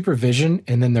there's supervision,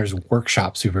 and then there's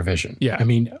workshop supervision. Yeah. I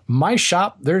mean, my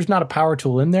shop, there's not a power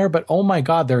tool in there, but oh my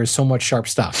God, there is so much sharp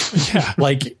stuff. Yeah.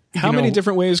 Like, how many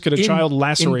different ways could a child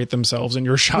lacerate themselves in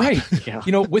your shop? Right. Yeah.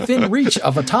 Within reach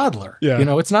of a toddler. Yeah.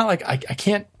 It's not like I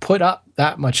can't put up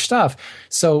that much stuff.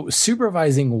 So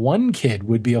supervising one kid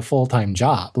would be a full-time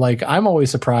job. Like, I'm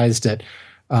always surprised at,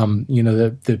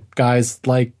 the guys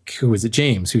like, who is it,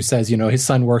 James, who says, his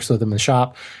son works with him in the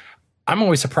shop. I'm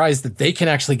always surprised that they can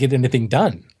actually get anything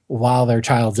done while their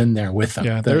child's in there with them.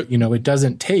 Yeah, it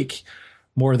doesn't take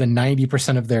more than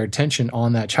 90% of their attention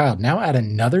on that child. Now add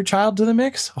another child to the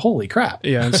mix. Holy crap.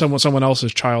 Yeah. And someone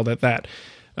else's child at that.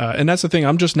 And that's the thing.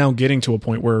 I'm just now getting to a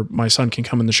point where my son can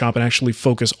come in the shop and actually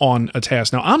focus on a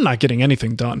task. Now, I'm not getting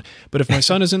anything done, but if my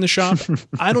son is in the shop,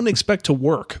 I don't expect to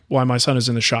work while my son is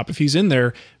in the shop. If he's in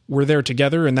there, we're there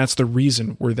together, and that's the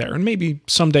reason we're there. And maybe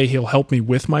someday he'll help me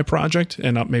with my project,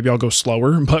 and maybe I'll go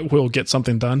slower, but we'll get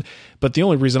something done. But the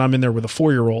only reason I'm in there with a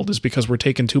 4-year-old is because we're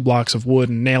taking 2 blocks of wood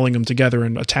and nailing them together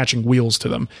and attaching wheels to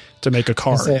them to make a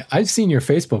car. I've seen your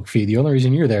Facebook feed. The only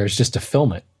reason you're there is just to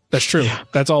film it. That's true.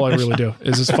 That's all I really do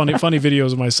is just funny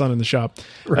videos of my son in the shop.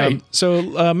 Right.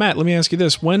 So Matt, let me ask you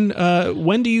this: when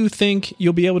do you think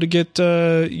you'll be able to get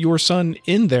your son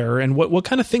in there, and what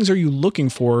kind of things are you looking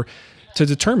for to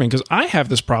determine? Because I have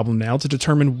this problem now to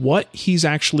determine what he's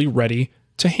actually ready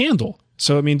to handle.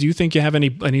 So, I mean, do you think you have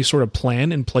any sort of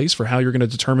plan in place for how you're going to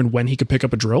determine when he could pick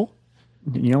up a drill?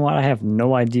 You know what? I have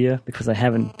no idea, because I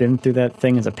haven't been through that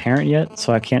thing as a parent yet.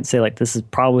 So I can't say, like, this is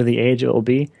probably the age it will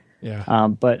be. Yeah.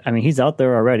 But I mean, he's out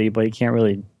there already, but he can't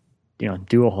really,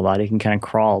 do a whole lot. He can kind of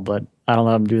crawl, but I don't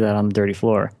let him do that on the dirty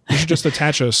floor. You should just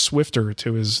attach a Swifter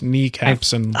to his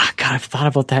kneecaps I've thought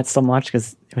about that so much,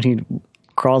 because when he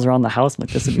crawls around the house, I'm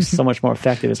like, this would be so much more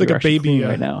effective. It's like a baby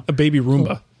right now. A baby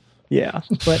Roomba. Yeah,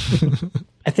 but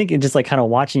I think it's just like kind of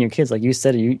watching your kids, like you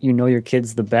said, you know your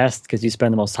kids the best because you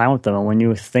spend the most time with them, and when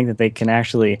you think that they can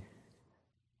actually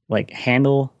like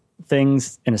handle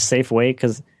things in a safe way,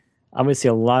 because obviously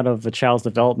a lot of the child's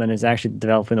development is actually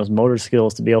developing those motor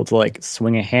skills to be able to like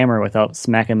swing a hammer without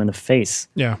smacking them in the face.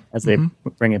 Yeah, as they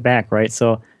bring it back, right?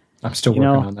 So I'm still working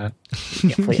on that.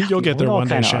 You'll get there one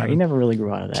day, Shannon. You never really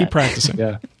grew out of that. Keep practicing.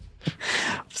 Yeah.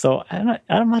 So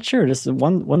I'm not sure. Just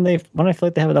when I feel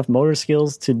like they have enough motor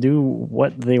skills to do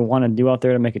what they want to do out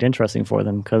there to make it interesting for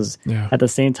them. Because at the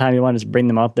same time, you want to just bring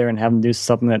them out there and have them do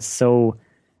something that's so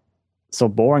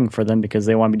boring for them because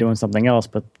they want to be doing something else,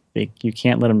 but you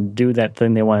can't let them do that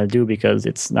thing they want to do because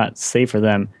it's not safe for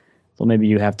them. So maybe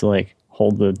you have to like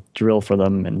hold the drill for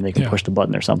them and they can push the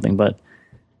button or something. But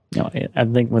I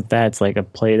think with that, it's like a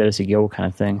play that as you go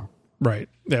kind of thing. Right.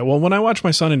 Yeah. Well, when I watch my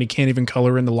son and he can't even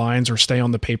color in the lines or stay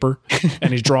on the paper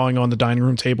and he's drawing on the dining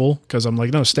room table, because I'm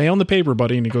like, no, stay on the paper,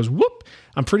 buddy. And he goes, whoop.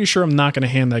 I'm pretty sure I'm not going to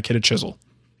hand that kid a chisel.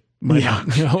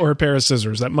 Or a pair of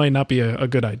scissors. That might not be a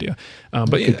good idea.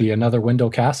 But it could be another window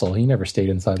castle. He never stayed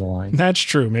inside the line. That's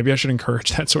true. Maybe I should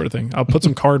encourage that sort of thing. I'll put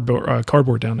some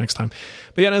cardboard down next time.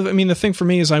 But yeah, I mean, the thing for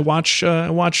me is I watch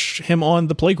him on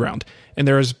the playground, and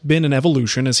there has been an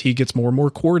evolution as he gets more and more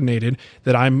coordinated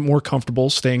that I'm more comfortable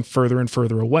staying further and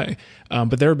further away.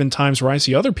 But there have been times where I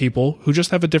see other people who just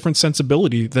have a different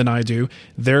sensibility than I do.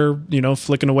 They're,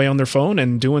 flicking away on their phone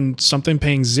and doing something,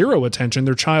 paying zero attention.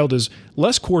 Their child is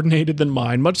less coordinated than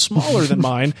mine, much smaller than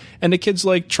mine. And the kid's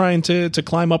like trying to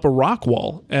climb up a rock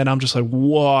wall. And I'm just like,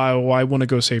 whoa, I want to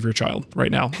go save your child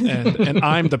right now. And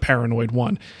I'm the paranoid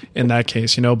one in that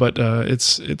case, but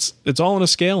it's all on a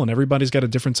scale, and everybody's got a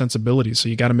different sensibility. So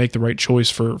you got to make the right choice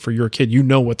for your kid.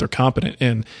 What they're competent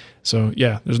in. So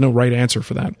yeah, there's no right answer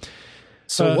for that.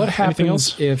 So what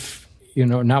happens if,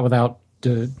 not without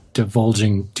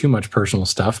divulging too much personal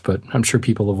stuff, but I'm sure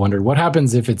people have wondered what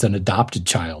happens if it's an adopted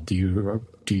child. Do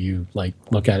you like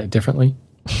look at it differently?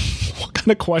 What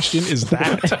kind of question is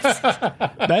that?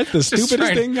 That's the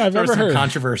stupidest thing I've ever heard.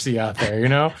 Controversy out there, you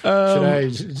know.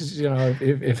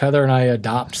 If Heather and I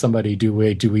adopt somebody, do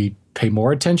we pay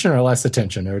more attention or less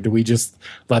attention, or do we just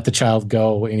let the child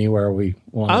go anywhere we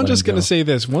want? I'm just going to say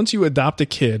this: once you adopt a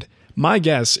kid, my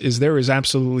guess is there is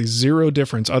absolutely zero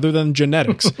difference other than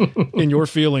genetics in your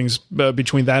feelings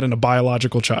between that and a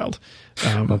biological child.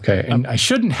 Okay. And I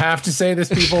shouldn't have to say this,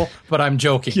 people, but I'm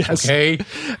joking. Yes. Okay.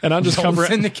 And I'm just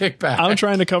covering the kickback. I'm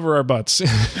trying to cover our butts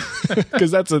because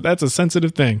that's a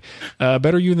sensitive thing.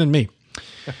 Better you than me.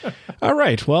 All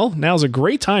right. Well, now's a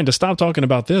great time to stop talking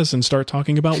about this and start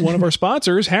talking about one of our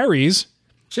sponsors, Harry's.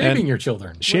 Shaving your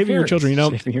children. Shaving your children,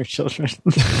 Shaving your children.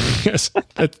 Yes,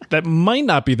 that might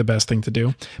not be the best thing to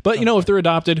do. But, if they're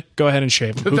adopted, go ahead and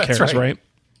shave them. Who cares, right?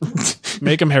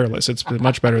 Make them hairless. It's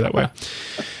much better that way.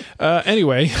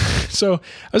 Anyway, so I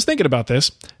was thinking about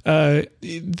this.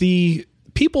 The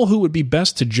people who would be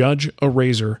best to judge a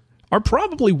razor are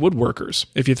probably woodworkers,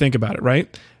 if you think about it,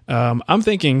 right? I'm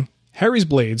thinking Harry's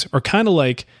blades are kind of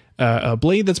like a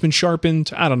blade that's been sharpened,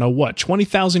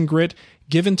 20,000 grit,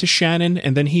 given to Shannon,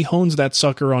 and then he hones that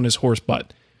sucker on his horse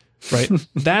butt, right?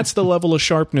 That's the level of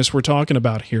sharpness we're talking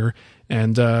about here.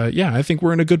 And I think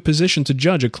we're in a good position to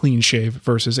judge a clean shave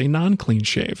versus a non-clean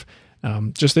shave.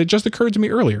 It just occurred to me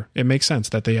earlier. It makes sense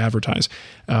that they advertise.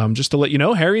 Just to let you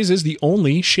know, Harry's is the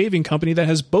only shaving company that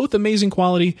has both amazing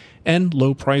quality and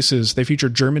low prices. They feature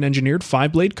German-engineered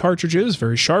 5-blade cartridges,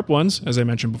 very sharp ones, as I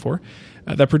mentioned before,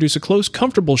 that produce a close,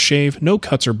 comfortable shave, no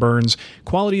cuts or burns.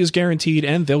 Quality is guaranteed,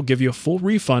 and they'll give you a full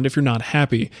refund if you're not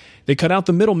happy. They cut out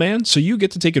the middleman, so you get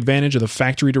to take advantage of the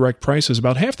factory direct prices,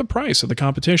 about half the price of the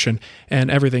competition, and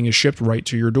everything is shipped right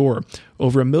to your door.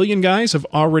 Over 1 million guys have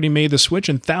already made the switch,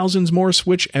 and thousands more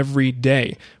switch every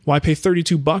day. Why pay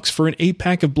 $32 for an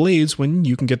 8-pack of blades when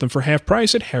you can get them for half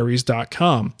price at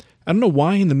harrys.com? I don't know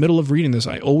why in the middle of reading this,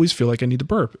 I always feel like I need to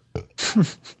burp.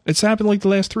 It's happened like the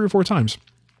last 3 or 4 times.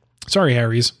 Sorry,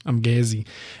 Harry's. I'm gazy.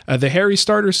 The Harry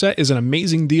Starter Set is an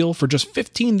amazing deal. For just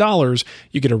 $15,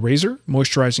 you get a razor,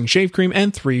 moisturizing shave cream,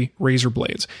 and 3 razor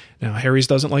blades. Now, Harry's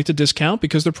doesn't like to discount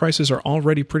because their prices are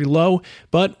already pretty low,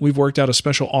 but we've worked out a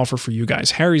special offer for you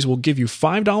guys. Harry's will give you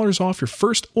 $5 off your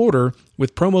first order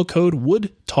with promo code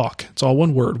WOODTALK. It's all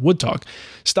one word, WOODTALK.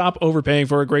 Stop overpaying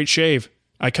for a great shave.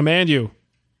 I command you.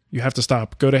 You have to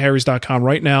stop. Go to harrys.com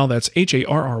right now. That's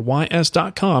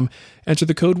HARRYS.com. Enter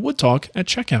the code WOODTALK at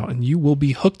checkout, and you will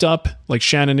be hooked up like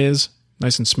Shannon is,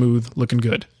 nice and smooth, looking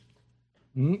good.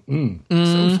 So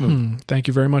smooth. Thank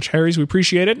you very much, Harry's. We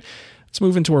appreciate it. Let's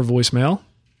move into our voicemail.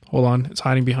 Hold on. It's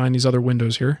hiding behind these other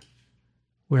windows here.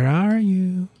 Where are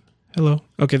you? Hello.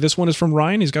 Okay, this one is from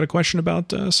Ryan. He's got a question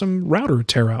about some router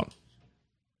tear out.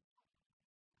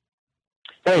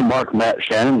 Hey, Mark, Matt,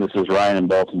 Shannon. This is Ryan in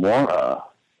Baltimore.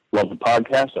 Love the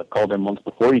podcast. I've called in once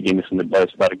before. You gave me some advice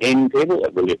about a gaming table. I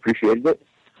really appreciated it.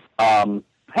 I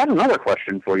had another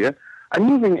question for you. I'm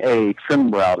using a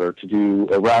trim router to do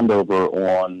a roundover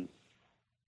on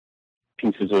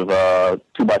pieces of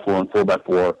 2x4 and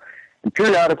 4x4. And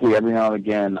periodically, every now and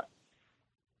again,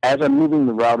 as I'm moving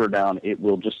the router down, it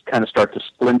will just kind of start to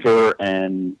splinter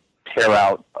and tear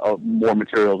out more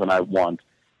material than I want.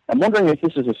 I'm wondering if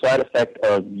this is a side effect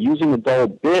of using a dull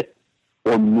bit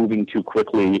or moving too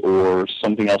quickly, or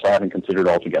something else I haven't considered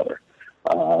altogether.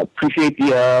 Appreciate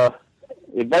the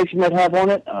advice you might have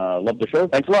on it. Love the show.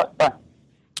 Thanks a lot. Bye.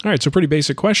 All right, so pretty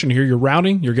basic question here. You're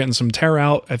routing, you're getting some tear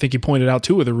out. I think you pointed out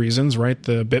 2 of the reasons, right?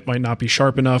 The bit might not be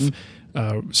sharp enough.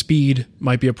 Speed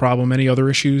might be a problem. Any other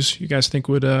issues you guys think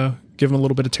would give them a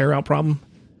little bit of tear out problem?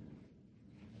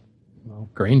 Well,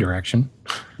 grain direction.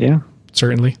 Yeah.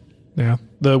 Certainly. Yeah.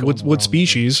 What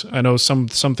species? I know some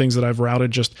things that I've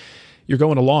routed, just you're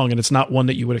going along and it's not one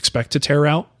that you would expect to tear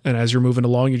out. And as you're moving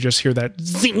along, you just hear that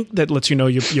zing that lets you know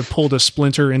you pulled a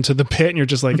splinter into the pit, and you're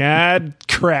just like,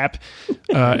 crap.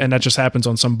 And that just happens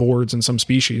on some boards and some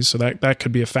species. So that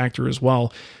could be a factor as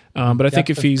well. But I think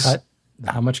if he's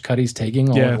how much cut he's taking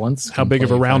all at once, how big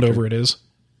of a roundover it is.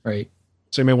 Right.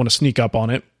 So you may want to sneak up on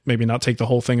it, maybe not take the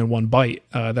whole thing in one bite.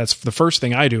 That's the first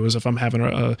thing I do is if I'm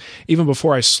having even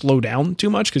before I slow down too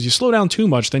much, because you slow down too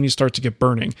much, then you start to get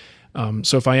burning.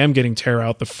 So if I am getting tear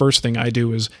out, the first thing I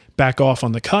do is back off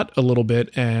on the cut a little bit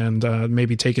and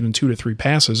maybe take it in 2 to 3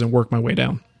 passes and work my way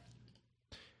down.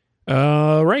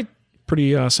 Right.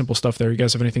 Pretty simple stuff there. You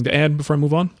guys have anything to add before I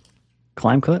move on?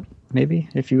 Climb cut, maybe,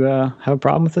 if you have a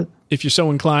problem with it. If you're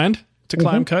so inclined to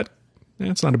climb cut.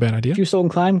 That's not a bad idea. If you're so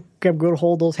inclined, grab a good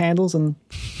hold those handles and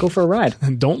go for a ride.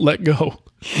 And don't let go.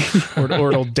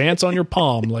 or it'll dance on your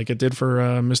palm like it did for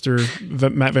Mr.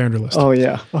 Matt Vanderlist. Oh,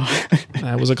 yeah.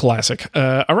 That was a classic.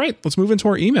 All right, let's move into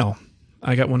our email.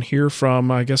 I got one here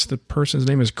from, I guess the person's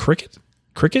name is Cricket.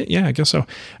 Cricket? Yeah, I guess so.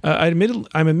 I'm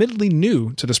admittedly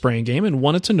new to the spraying game and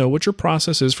wanted to know what your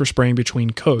process is for spraying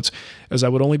between coats. As I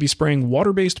would only be spraying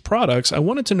water-based products, I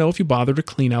wanted to know if you bother to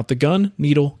clean out the gun,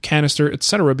 needle, canister,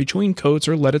 etc. between coats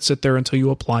or let it sit there until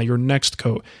you apply your next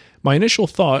coat. My initial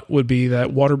thought would be that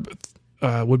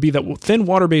thin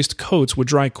water-based coats would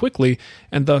dry quickly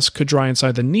and thus could dry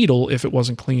inside the needle if it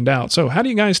wasn't cleaned out. So how do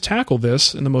you guys tackle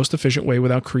this in the most efficient way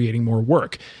without creating more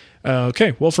work?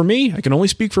 Okay, well, for me, I can only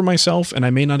speak for myself, and I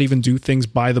may not even do things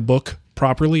by the book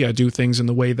properly. I do things in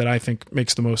the way that I think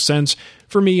makes the most sense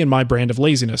for me and my brand of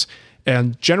laziness.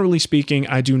 And generally speaking,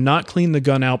 I do not clean the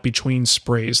gun out between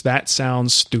sprays. That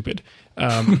sounds stupid.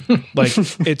 Like,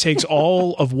 it takes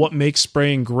all of what makes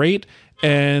spraying great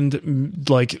and,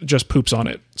 like, just poops on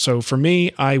it. So for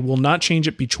me, I will not change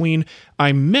it between.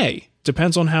 I may,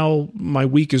 depends on how my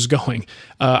week is going.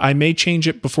 I may change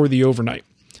it before the overnight.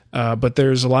 But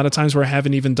there's a lot of times where I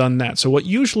haven't even done that. So what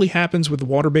usually happens with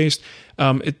water-based,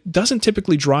 it doesn't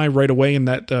typically dry right away in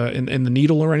that in the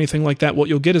needle or anything like that. What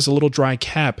you'll get is a little dry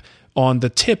cap on the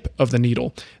tip of the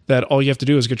needle that all you have to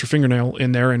do is get your fingernail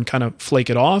in there and kind of flake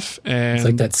it off. And it's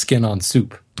like that skin on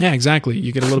soup. Yeah, exactly.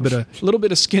 You get a little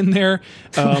bit of skin there.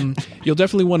 You'll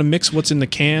definitely want to mix what's in the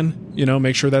can.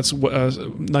 Make sure that's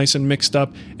nice and mixed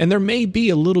up. And there may be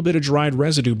a little bit of dried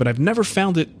residue, but I've never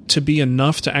found it to be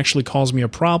enough to actually cause me a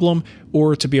problem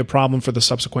or to be a problem for the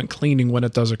subsequent cleaning when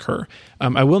it does occur.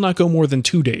 I will not go more than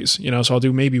 2 days. So I'll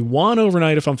do maybe one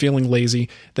overnight if I'm feeling lazy.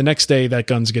 The next day, that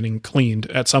gun's getting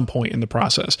cleaned at some point in the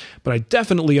process. But I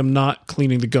definitely am not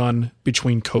cleaning the gun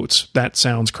between coats. That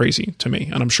sounds crazy to me.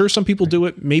 And I'm sure some people do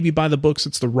it. Maybe by the books,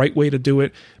 it's the right way to do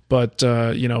it. But,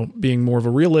 being more of a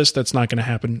realist, that's not going to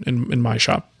happen in my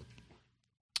shop.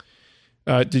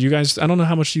 Did you guys, I don't know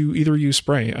how much either of you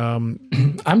spray.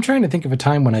 I'm trying to think of a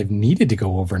time when I've needed to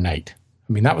go overnight.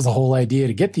 I mean, that was the whole idea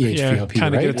to get the HVLP,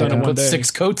 right? Get it done in one put day.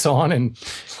 6 coats on and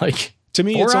to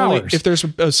me, it's only if there's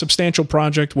a substantial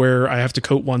project where I have to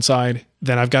coat one side,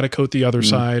 then I've got to coat the other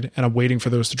side, and I'm waiting for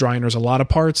those to dry. And there's a lot of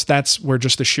parts. That's where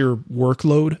just the sheer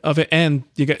workload of it. And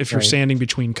if you're sanding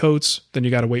between coats, then you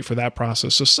got to wait for that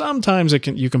process. So sometimes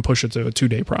you can push it to a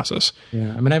 2-day process.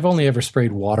 Yeah, I mean, I've only ever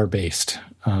sprayed water-based.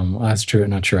 That's true. I'm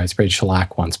not sure. I sprayed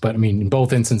shellac once, but I mean, in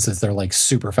both instances, they're like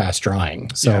super fast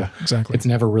drying. So yeah, exactly. It's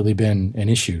never really been an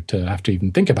issue to have to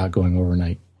even think about going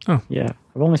overnight. Oh yeah,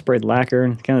 I've only sprayed lacquer,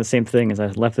 and kind of the same thing as I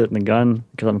left it in the gun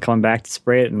because I'm coming back to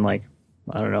spray it in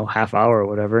half hour or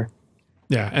whatever.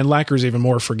 Yeah, and lacquer is even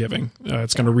more forgiving.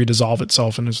 It's going to redissolve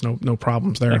itself, and there's no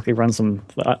problems there. Actually, run some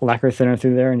lacquer thinner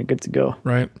through there, and you're good to go.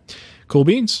 Right, cool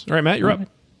beans. All right, Matt, you're up.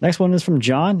 Next one is from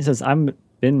John. He says, "I've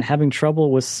been having trouble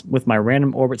with my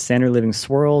random orbit sander leaving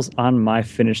swirls on my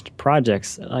finished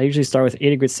projects. I usually start with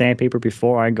 80 grit sandpaper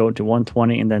before I go to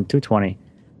 120 and then 220.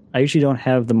 I usually don't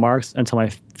have the marks until my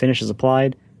finish is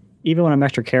applied. Even when I'm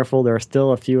extra careful, there are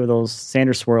still a few of those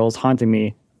sander swirls haunting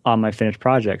me on my finished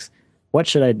projects. What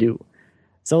should I do?"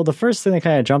 So the first thing that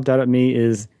kind of jumped out at me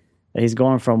is that he's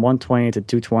going from 120 to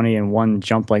 220 in one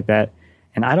jump like that.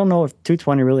 And I don't know if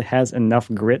 220 really has enough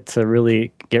grit to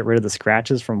really get rid of the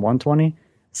scratches from 120.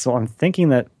 So I'm thinking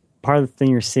that part of the thing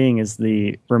you're seeing is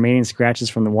the remaining scratches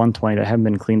from the 120 that haven't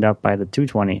been cleaned up by the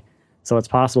 220. So it's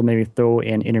possible maybe throw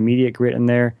an intermediate grit in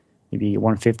there, maybe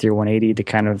 150 or 180 to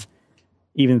kind of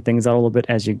even things out a little bit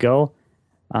as you go.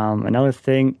 Another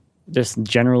thing, just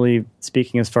generally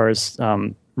speaking, as far as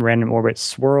random orbit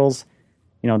swirls,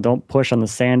 don't push on the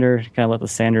sander, kind of let the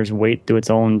sander's weight do its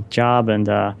own job. And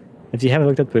if you haven't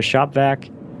looked up the shop vac,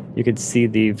 you could see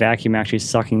the vacuum actually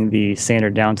sucking the sander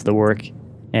down to the work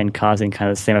and causing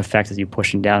kind of the same effect as you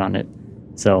pushing down on it.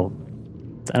 So,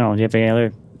 I don't know, do you have any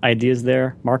other ideas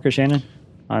there, Mark or Shannon,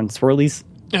 on swirlies?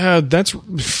 That's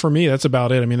for me. That's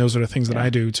about it. I mean, those are the things that I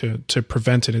do to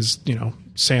prevent it. Is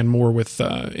sand more with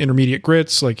intermediate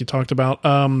grits, like you talked about.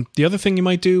 The other thing you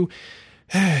might do,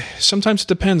 sometimes it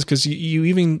depends because you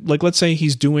even let's say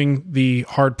he's doing the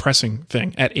hard pressing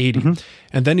thing at 80,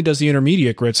 and then he does the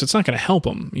intermediate grits. It's not going to help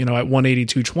him, at 180,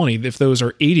 220 if those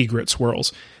are 80 grit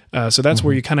swirls. So that's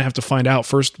where you kind of have to find out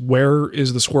first where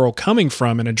is the swirl coming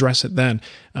from and address it then.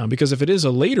 Because if it is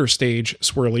a later stage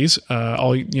swirlies,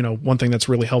 one thing that's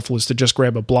really helpful is to just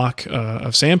grab a block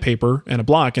of sandpaper and a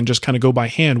block and just kind of go by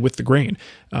hand with the grain.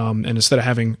 And instead of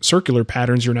having circular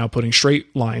patterns, you're now putting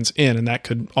straight lines in, and that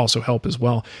could also help as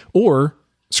well. Or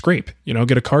scrape,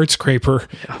 get a card scraper,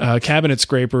 cabinet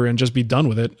scraper, and just be done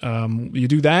with it. You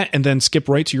do that and then skip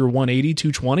right to your 180,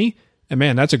 220. And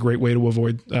man, that's a great way to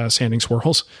avoid sanding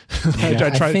swirls.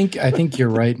 Yeah, I think you're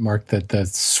right, Mark, that the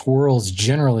swirls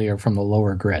generally are from the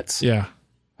lower grits. Yeah.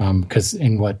 Because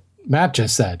in what Matt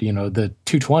just said, the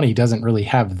 220 doesn't really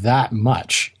have that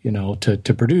much,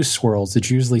 to produce swirls.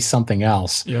 It's usually something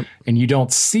else. Yep. And you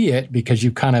don't see it because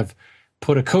you kind of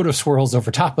put a coat of swirls over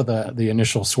top of the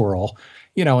initial swirl,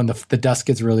 and the dust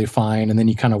gets really fine. And then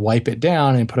you kind of wipe it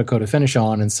down and put a coat of finish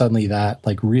on. And suddenly that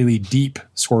like really deep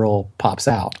swirl pops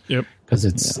out. Yep. Because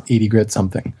it's 80 grit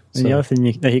something. And the other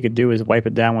thing that he could do is wipe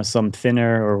it down with some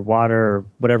thinner or water or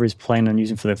whatever he's planning on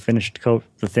using for the finished coat,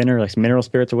 the thinner, like some mineral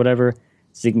spirits or whatever,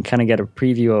 so you can kind of get a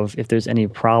preview of if there's any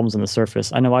problems on the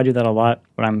surface. I know I do that a lot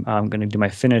when I'm going to do my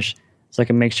finish, so I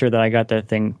can make sure that I got that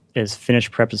thing as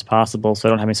finished prepped as possible, so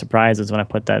I don't have any surprises when I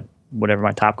put that whatever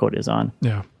my top coat is on.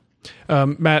 Yeah.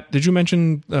 Matt, did you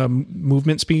mention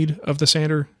movement speed of the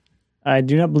sander? I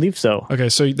do not believe so. Okay,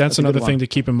 so that's another thing to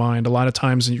keep in mind. A lot of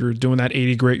times you're doing that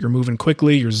 80 grit, you're moving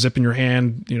quickly, you're zipping your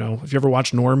hand. If you ever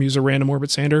watch Norm use a random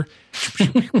orbit sander,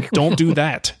 don't do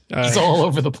that. It's all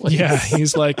over the place. Yeah,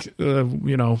 he's like,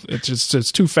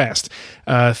 it's too fast.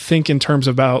 Think in terms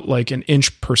of about like an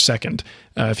inch per second.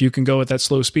 If you can go at that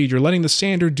slow speed, you're letting the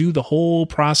sander do the whole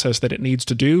process that it needs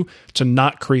to do to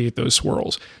not create those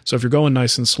swirls. So if you're going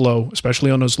nice and slow,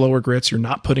 especially on those lower grits, you're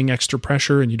not putting extra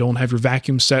pressure and you don't have your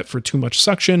vacuum set for too much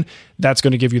suction, that's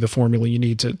going to give you the formula you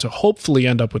need to hopefully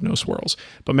end up with no swirls.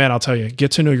 But man, I'll tell you,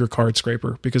 get to know your card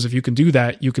scraper, because if you can do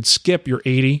that, you could skip your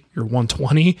 80, your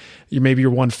 120, maybe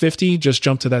your 150, just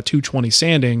jump to that 220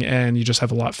 sanding, and you just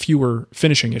have a lot fewer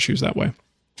finishing issues that way.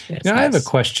 Now, I have a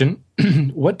question.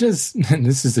 And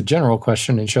this is a general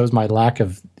question and shows my lack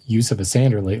of use of a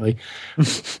sander lately.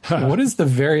 What is the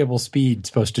variable speed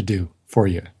supposed to do for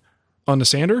you? On the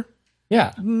sander?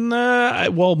 Yeah.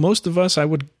 Well, most of us, I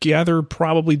would gather,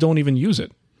 probably don't even use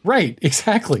it. Right,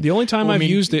 exactly. The only time I've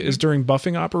used it is during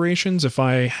buffing operations, if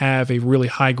I have a really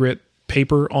high grit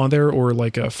paper on there, or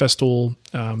like a Festool,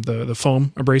 the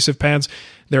foam abrasive pads.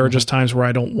 There are just times where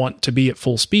I don't want to be at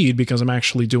full speed because I'm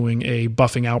actually doing a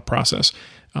buffing out process.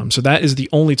 So that is the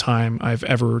only time I've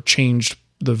ever changed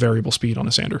the variable speed on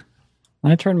a sander.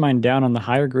 I turned mine down on the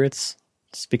higher grits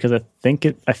just because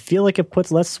I feel like it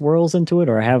puts less swirls into it,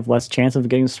 or I have less chance of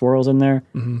getting swirls in there.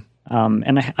 Mm-hmm.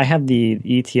 And I have the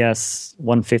ETS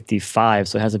 155,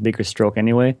 so it has a bigger stroke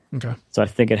anyway. Okay. So I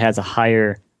think it has a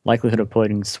higher likelihood of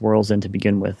putting swirls in to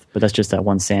begin with, but that's just that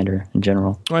one sander in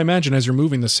general. Well, I imagine as you're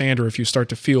moving the sander, if you start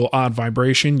to feel odd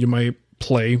vibration, you might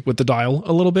play with the dial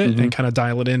a little bit and kind of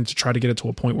dial it in to try to get it to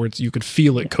a point where you could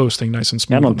feel it coasting nice and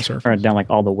smooth on the surface. Turn it down like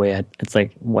all the way. It's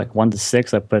like 1 to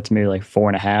 6. I put it to maybe like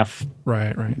 4.5.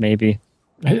 Right. Maybe.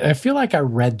 I feel like I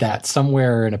read that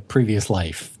somewhere in a previous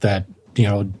life that,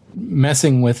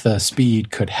 messing with the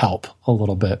speed could help a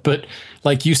little bit. But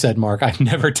like you said, Mark, I've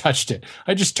never touched it.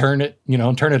 I just turn it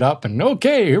up and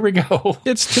okay, here we go.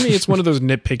 To me, it's one of those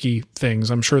nitpicky things.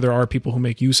 I'm sure there are people who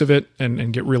make use of it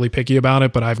and get really picky about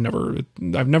it, but I've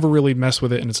never really messed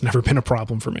with it, and it's never been a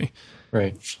problem for me.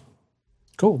 Right.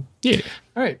 Cool. Yeah.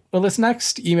 All right. Well, this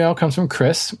next email comes from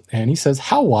Chris, and he says,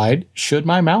 "How wide should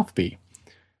my mouth be?"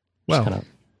 Well, just kind of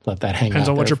let that hang out. Depends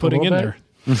on what you're putting in there.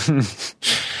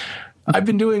 I've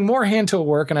been doing more hand tool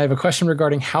work, and I have a question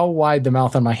regarding how wide the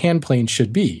mouth on my hand plane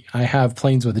should be. I have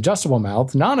planes with adjustable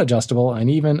mouths, non-adjustable, and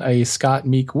even a Scott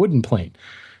Meek wooden plane.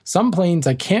 Some planes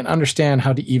I can't understand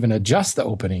how to even adjust the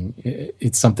opening.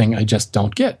 It's something I just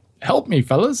don't get. Help me,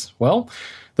 fellas. Well,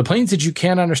 the planes that you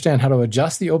can't understand how to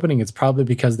adjust the opening, it's probably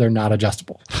because they're not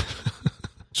adjustable.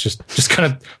 Just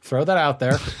kind of throw that out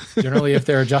there. Generally, if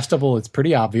they're adjustable, it's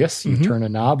pretty obvious. You turn a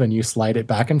knob and you slide it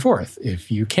back and forth.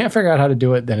 If you can't figure out how to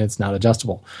do it, then it's not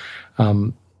adjustable.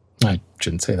 I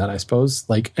shouldn't say that, I suppose.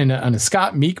 Like on a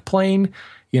Scott Meek plane,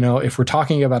 if we're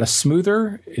talking about a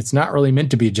smoother, it's not really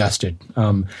meant to be adjusted.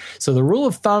 So the rule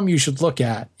of thumb you should look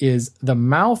at is the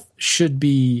mouth should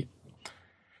be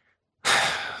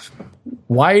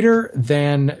wider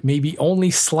than, maybe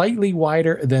only slightly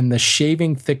wider than the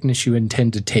shaving thickness you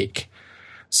intend to take.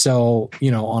 So,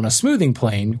 on a smoothing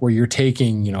plane where you're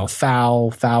taking,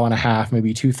 thou and a half,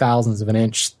 maybe 0.02 of an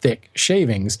inch thick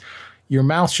shavings, your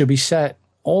mouth should be set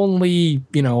only,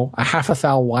 a half a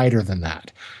thou wider than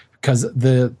that, because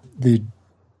the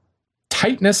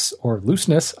tightness or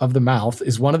looseness of the mouth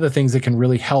is one of the things that can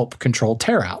really help control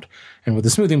tear out. And with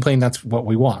the smoothing plane, that's what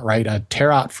we want, right? A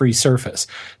tear out free surface.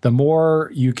 The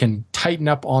more you can tighten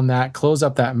up on that, close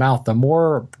up that mouth, the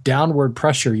more downward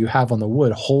pressure you have on the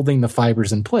wood holding the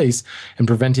fibers in place and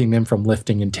preventing them from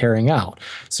lifting and tearing out.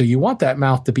 So you want that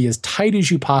mouth to be as tight as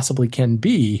you possibly can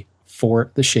be for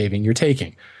the shaving you're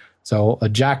taking. So a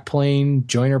jack plane,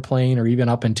 joiner plane, or even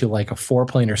up into like a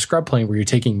 4-plane or scrub plane where you're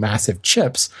taking massive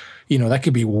chips, that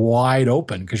could be wide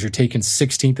open because you're taking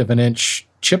 1/16 of an inch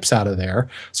chips out of there.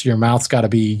 So your mouth's got to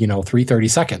be,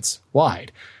 3/32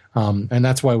 wide. And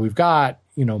that's why we've got,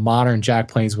 modern jack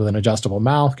planes with an adjustable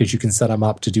mouth, because you can set them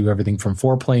up to do everything from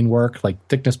 4-plane work, like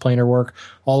thickness planer work,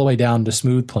 all the way down to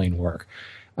smooth plane work.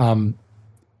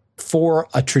 For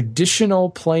a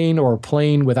traditional plane or a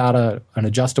plane without an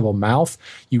adjustable mouth,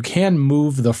 you can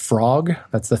move the frog.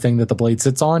 That's the thing that the blade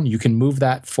sits on. You can move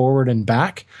that forward and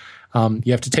back.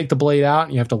 You have to take the blade out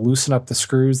and you have to loosen up the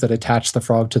screws that attach the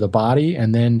frog to the body.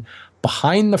 And then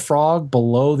behind the frog,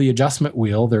 below the adjustment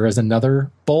wheel, there is another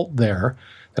bolt there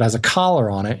that has a collar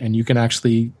on it. And you can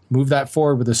actually move that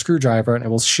forward with a screwdriver and it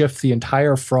will shift the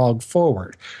entire frog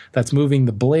forward. That's moving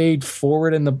the blade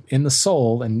forward in the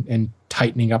sole and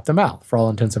tightening up the mouth for all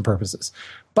intents and purposes.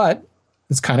 But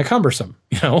it's kind of cumbersome.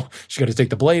 You got to take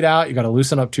the blade out. You got to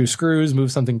loosen up 2 screws,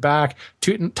 move something back,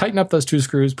 tighten up those 2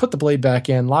 screws, put the blade back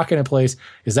in, lock it in place.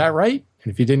 Is that right?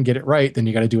 And if you didn't get it right, then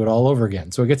you got to do it all over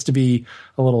again. So it gets to be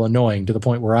a little annoying to the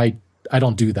point where I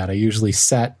don't do that. I usually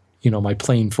set, my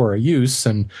plane for a use.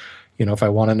 And, if I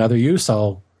want another use,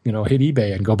 I'll, hit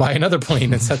eBay and go buy another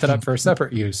plane and set that up for a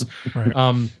separate use.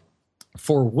 Right.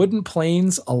 For wooden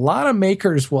planes, a lot of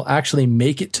makers will actually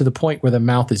make it to the point where the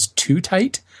mouth is too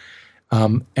tight.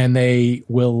 And they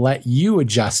will let you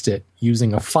adjust it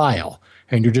using a file.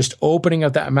 And you're just opening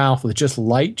up that mouth with just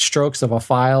light strokes of a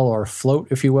file or float,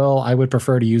 if you will. I would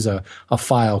prefer to use a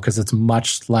file because it's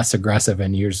much less aggressive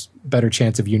and there's better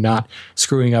chance of you not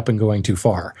screwing up and going too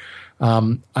far.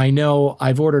 I know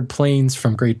I've ordered planes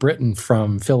from Great Britain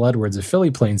from Phil Edwards of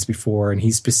Philly Planes before, and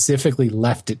he specifically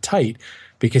left it tight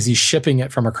because he's shipping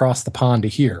it from across the pond to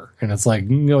here. And it's like,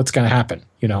 what's going to happen?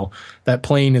 That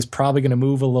plane is probably going to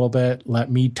move a little bit. Let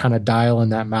me kind of dial in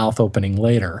that mouth opening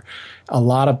later. A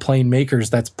lot of plane makers,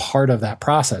 that's part of that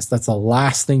process. That's the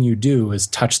last thing you do is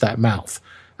touch that mouth.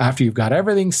 After you've got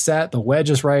everything set, the wedge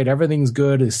is right, everything's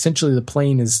good. Essentially, the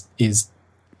plane is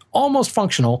almost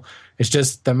functional. It's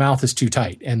just the mouth is too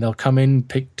tight. And they'll come in,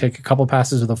 take a couple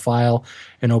passes with a file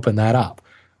and open that up.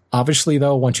 Obviously,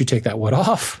 though, once you take that wood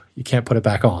off, you can't put it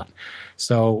back on.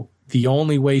 So the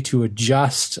only way to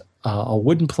adjust a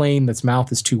wooden plane that's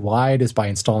mouth is too wide is by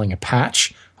installing a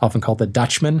patch, often called the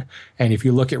Dutchman. And if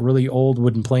you look at really old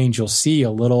wooden planes, you'll see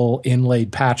a little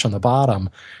inlaid patch on the bottom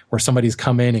where somebody's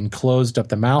come in and closed up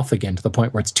the mouth again to the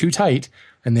point where it's too tight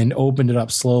and then opened it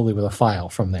up slowly with a file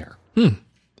from there.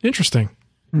 Interesting.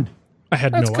 I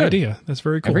had no idea. That's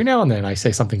very cool. Every now and then I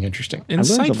say something interesting.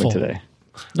 Insightful. I learned something today.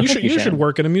 You should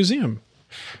work at a museum.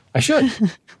 I should.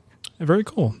 Very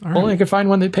cool. All right. Only I could find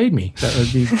one that paid me. That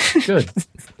would be good.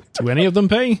 Do any of them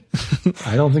pay?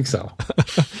 I don't think so.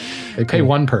 They pay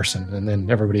one person and then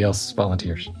everybody else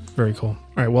volunteers. Very cool. All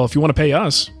right. Well, if you want to pay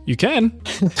us, you can.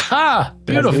 Ha!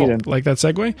 Beautiful. Like that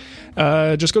segue.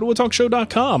 Just go to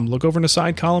woodtalkshow.com. Look over in the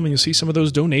side column and you'll see some of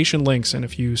those donation links. And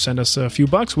if you send us a few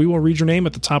bucks, we will read your name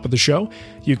at the top of the show.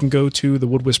 You can go to the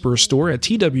Wood Whisperer store at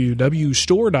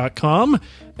twwstore.com.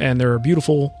 And there are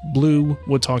beautiful blue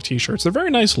Wood Talk t-shirts. They're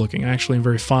very nice looking. I actually am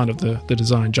very fond of the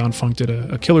design. John Funk did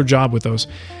a killer job with those.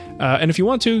 And if you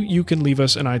want to, you can leave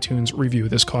us an iTunes review.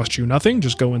 This costs you nothing.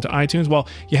 Just go into iTunes. Well,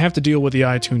 you have to deal with the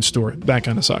iTunes store. That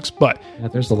kind of sucks. But yeah,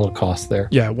 there's a little cost there.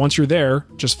 Yeah, once you're there,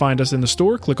 just find us in the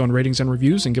store, click on ratings and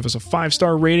reviews, and give us a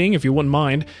 5-star rating if you wouldn't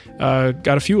mind. Got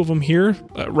a few of them here.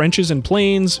 Wrenches and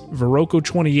Planes, Verroco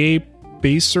 28,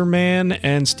 Baserman,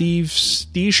 and Steve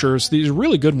Steeshers. These are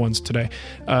really good ones today.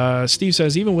 Steve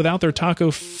says, even without their Taco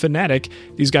Fanatic,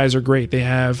 these guys are great. They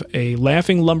have a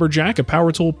Laughing Lumberjack, a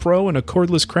Power Tool Pro, and a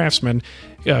Cordless Craftsman,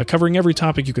 covering every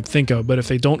topic you could think of. But if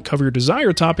they don't cover your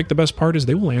desired topic, the best part is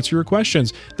they will answer your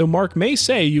questions. Though Mark may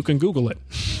say you can Google it.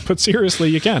 But seriously,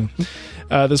 you can.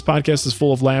 This podcast is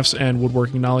full of laughs and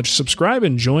woodworking knowledge. Subscribe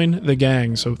and join the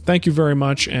gang. So thank you very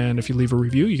much. And if you leave a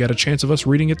review, you got a chance of us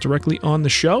reading it directly on the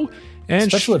show. And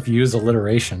especially if you use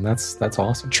alliteration. That's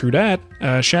awesome. True that.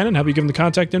 Shannon, how about you give them the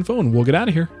contact info and we'll get out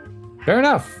of here. Fair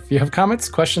enough. If you have comments,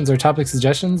 questions, or topic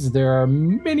suggestions, there are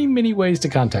many, many ways to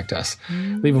contact us.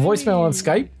 Leave a voicemail on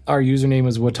Skype. Our username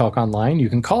is Wood Talk Online. You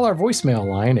can call our voicemail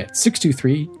line at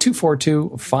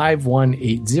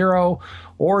 623-242-5180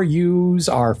 or use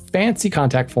our fancy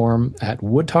contact form at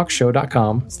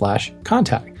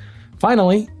woodtalkshow.com/contact.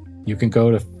 Finally, you can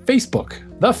go to Facebook,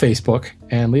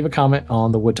 and leave a comment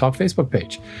on the Wood Talk Facebook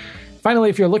page.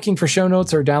 Finally, if you're looking for show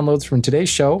notes or downloads from today's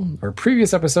show or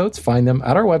previous episodes, find them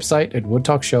at our website at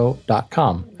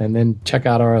woodtalkshow.com, and then check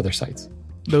out our other sites.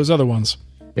 Those other ones.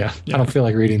 Yeah, I don't feel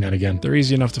like reading that again. They're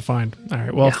easy enough to find. All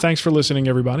right. Well, thanks for listening,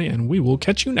 everybody, and we will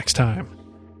catch you next time.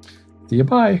 See you.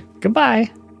 Bye. Goodbye.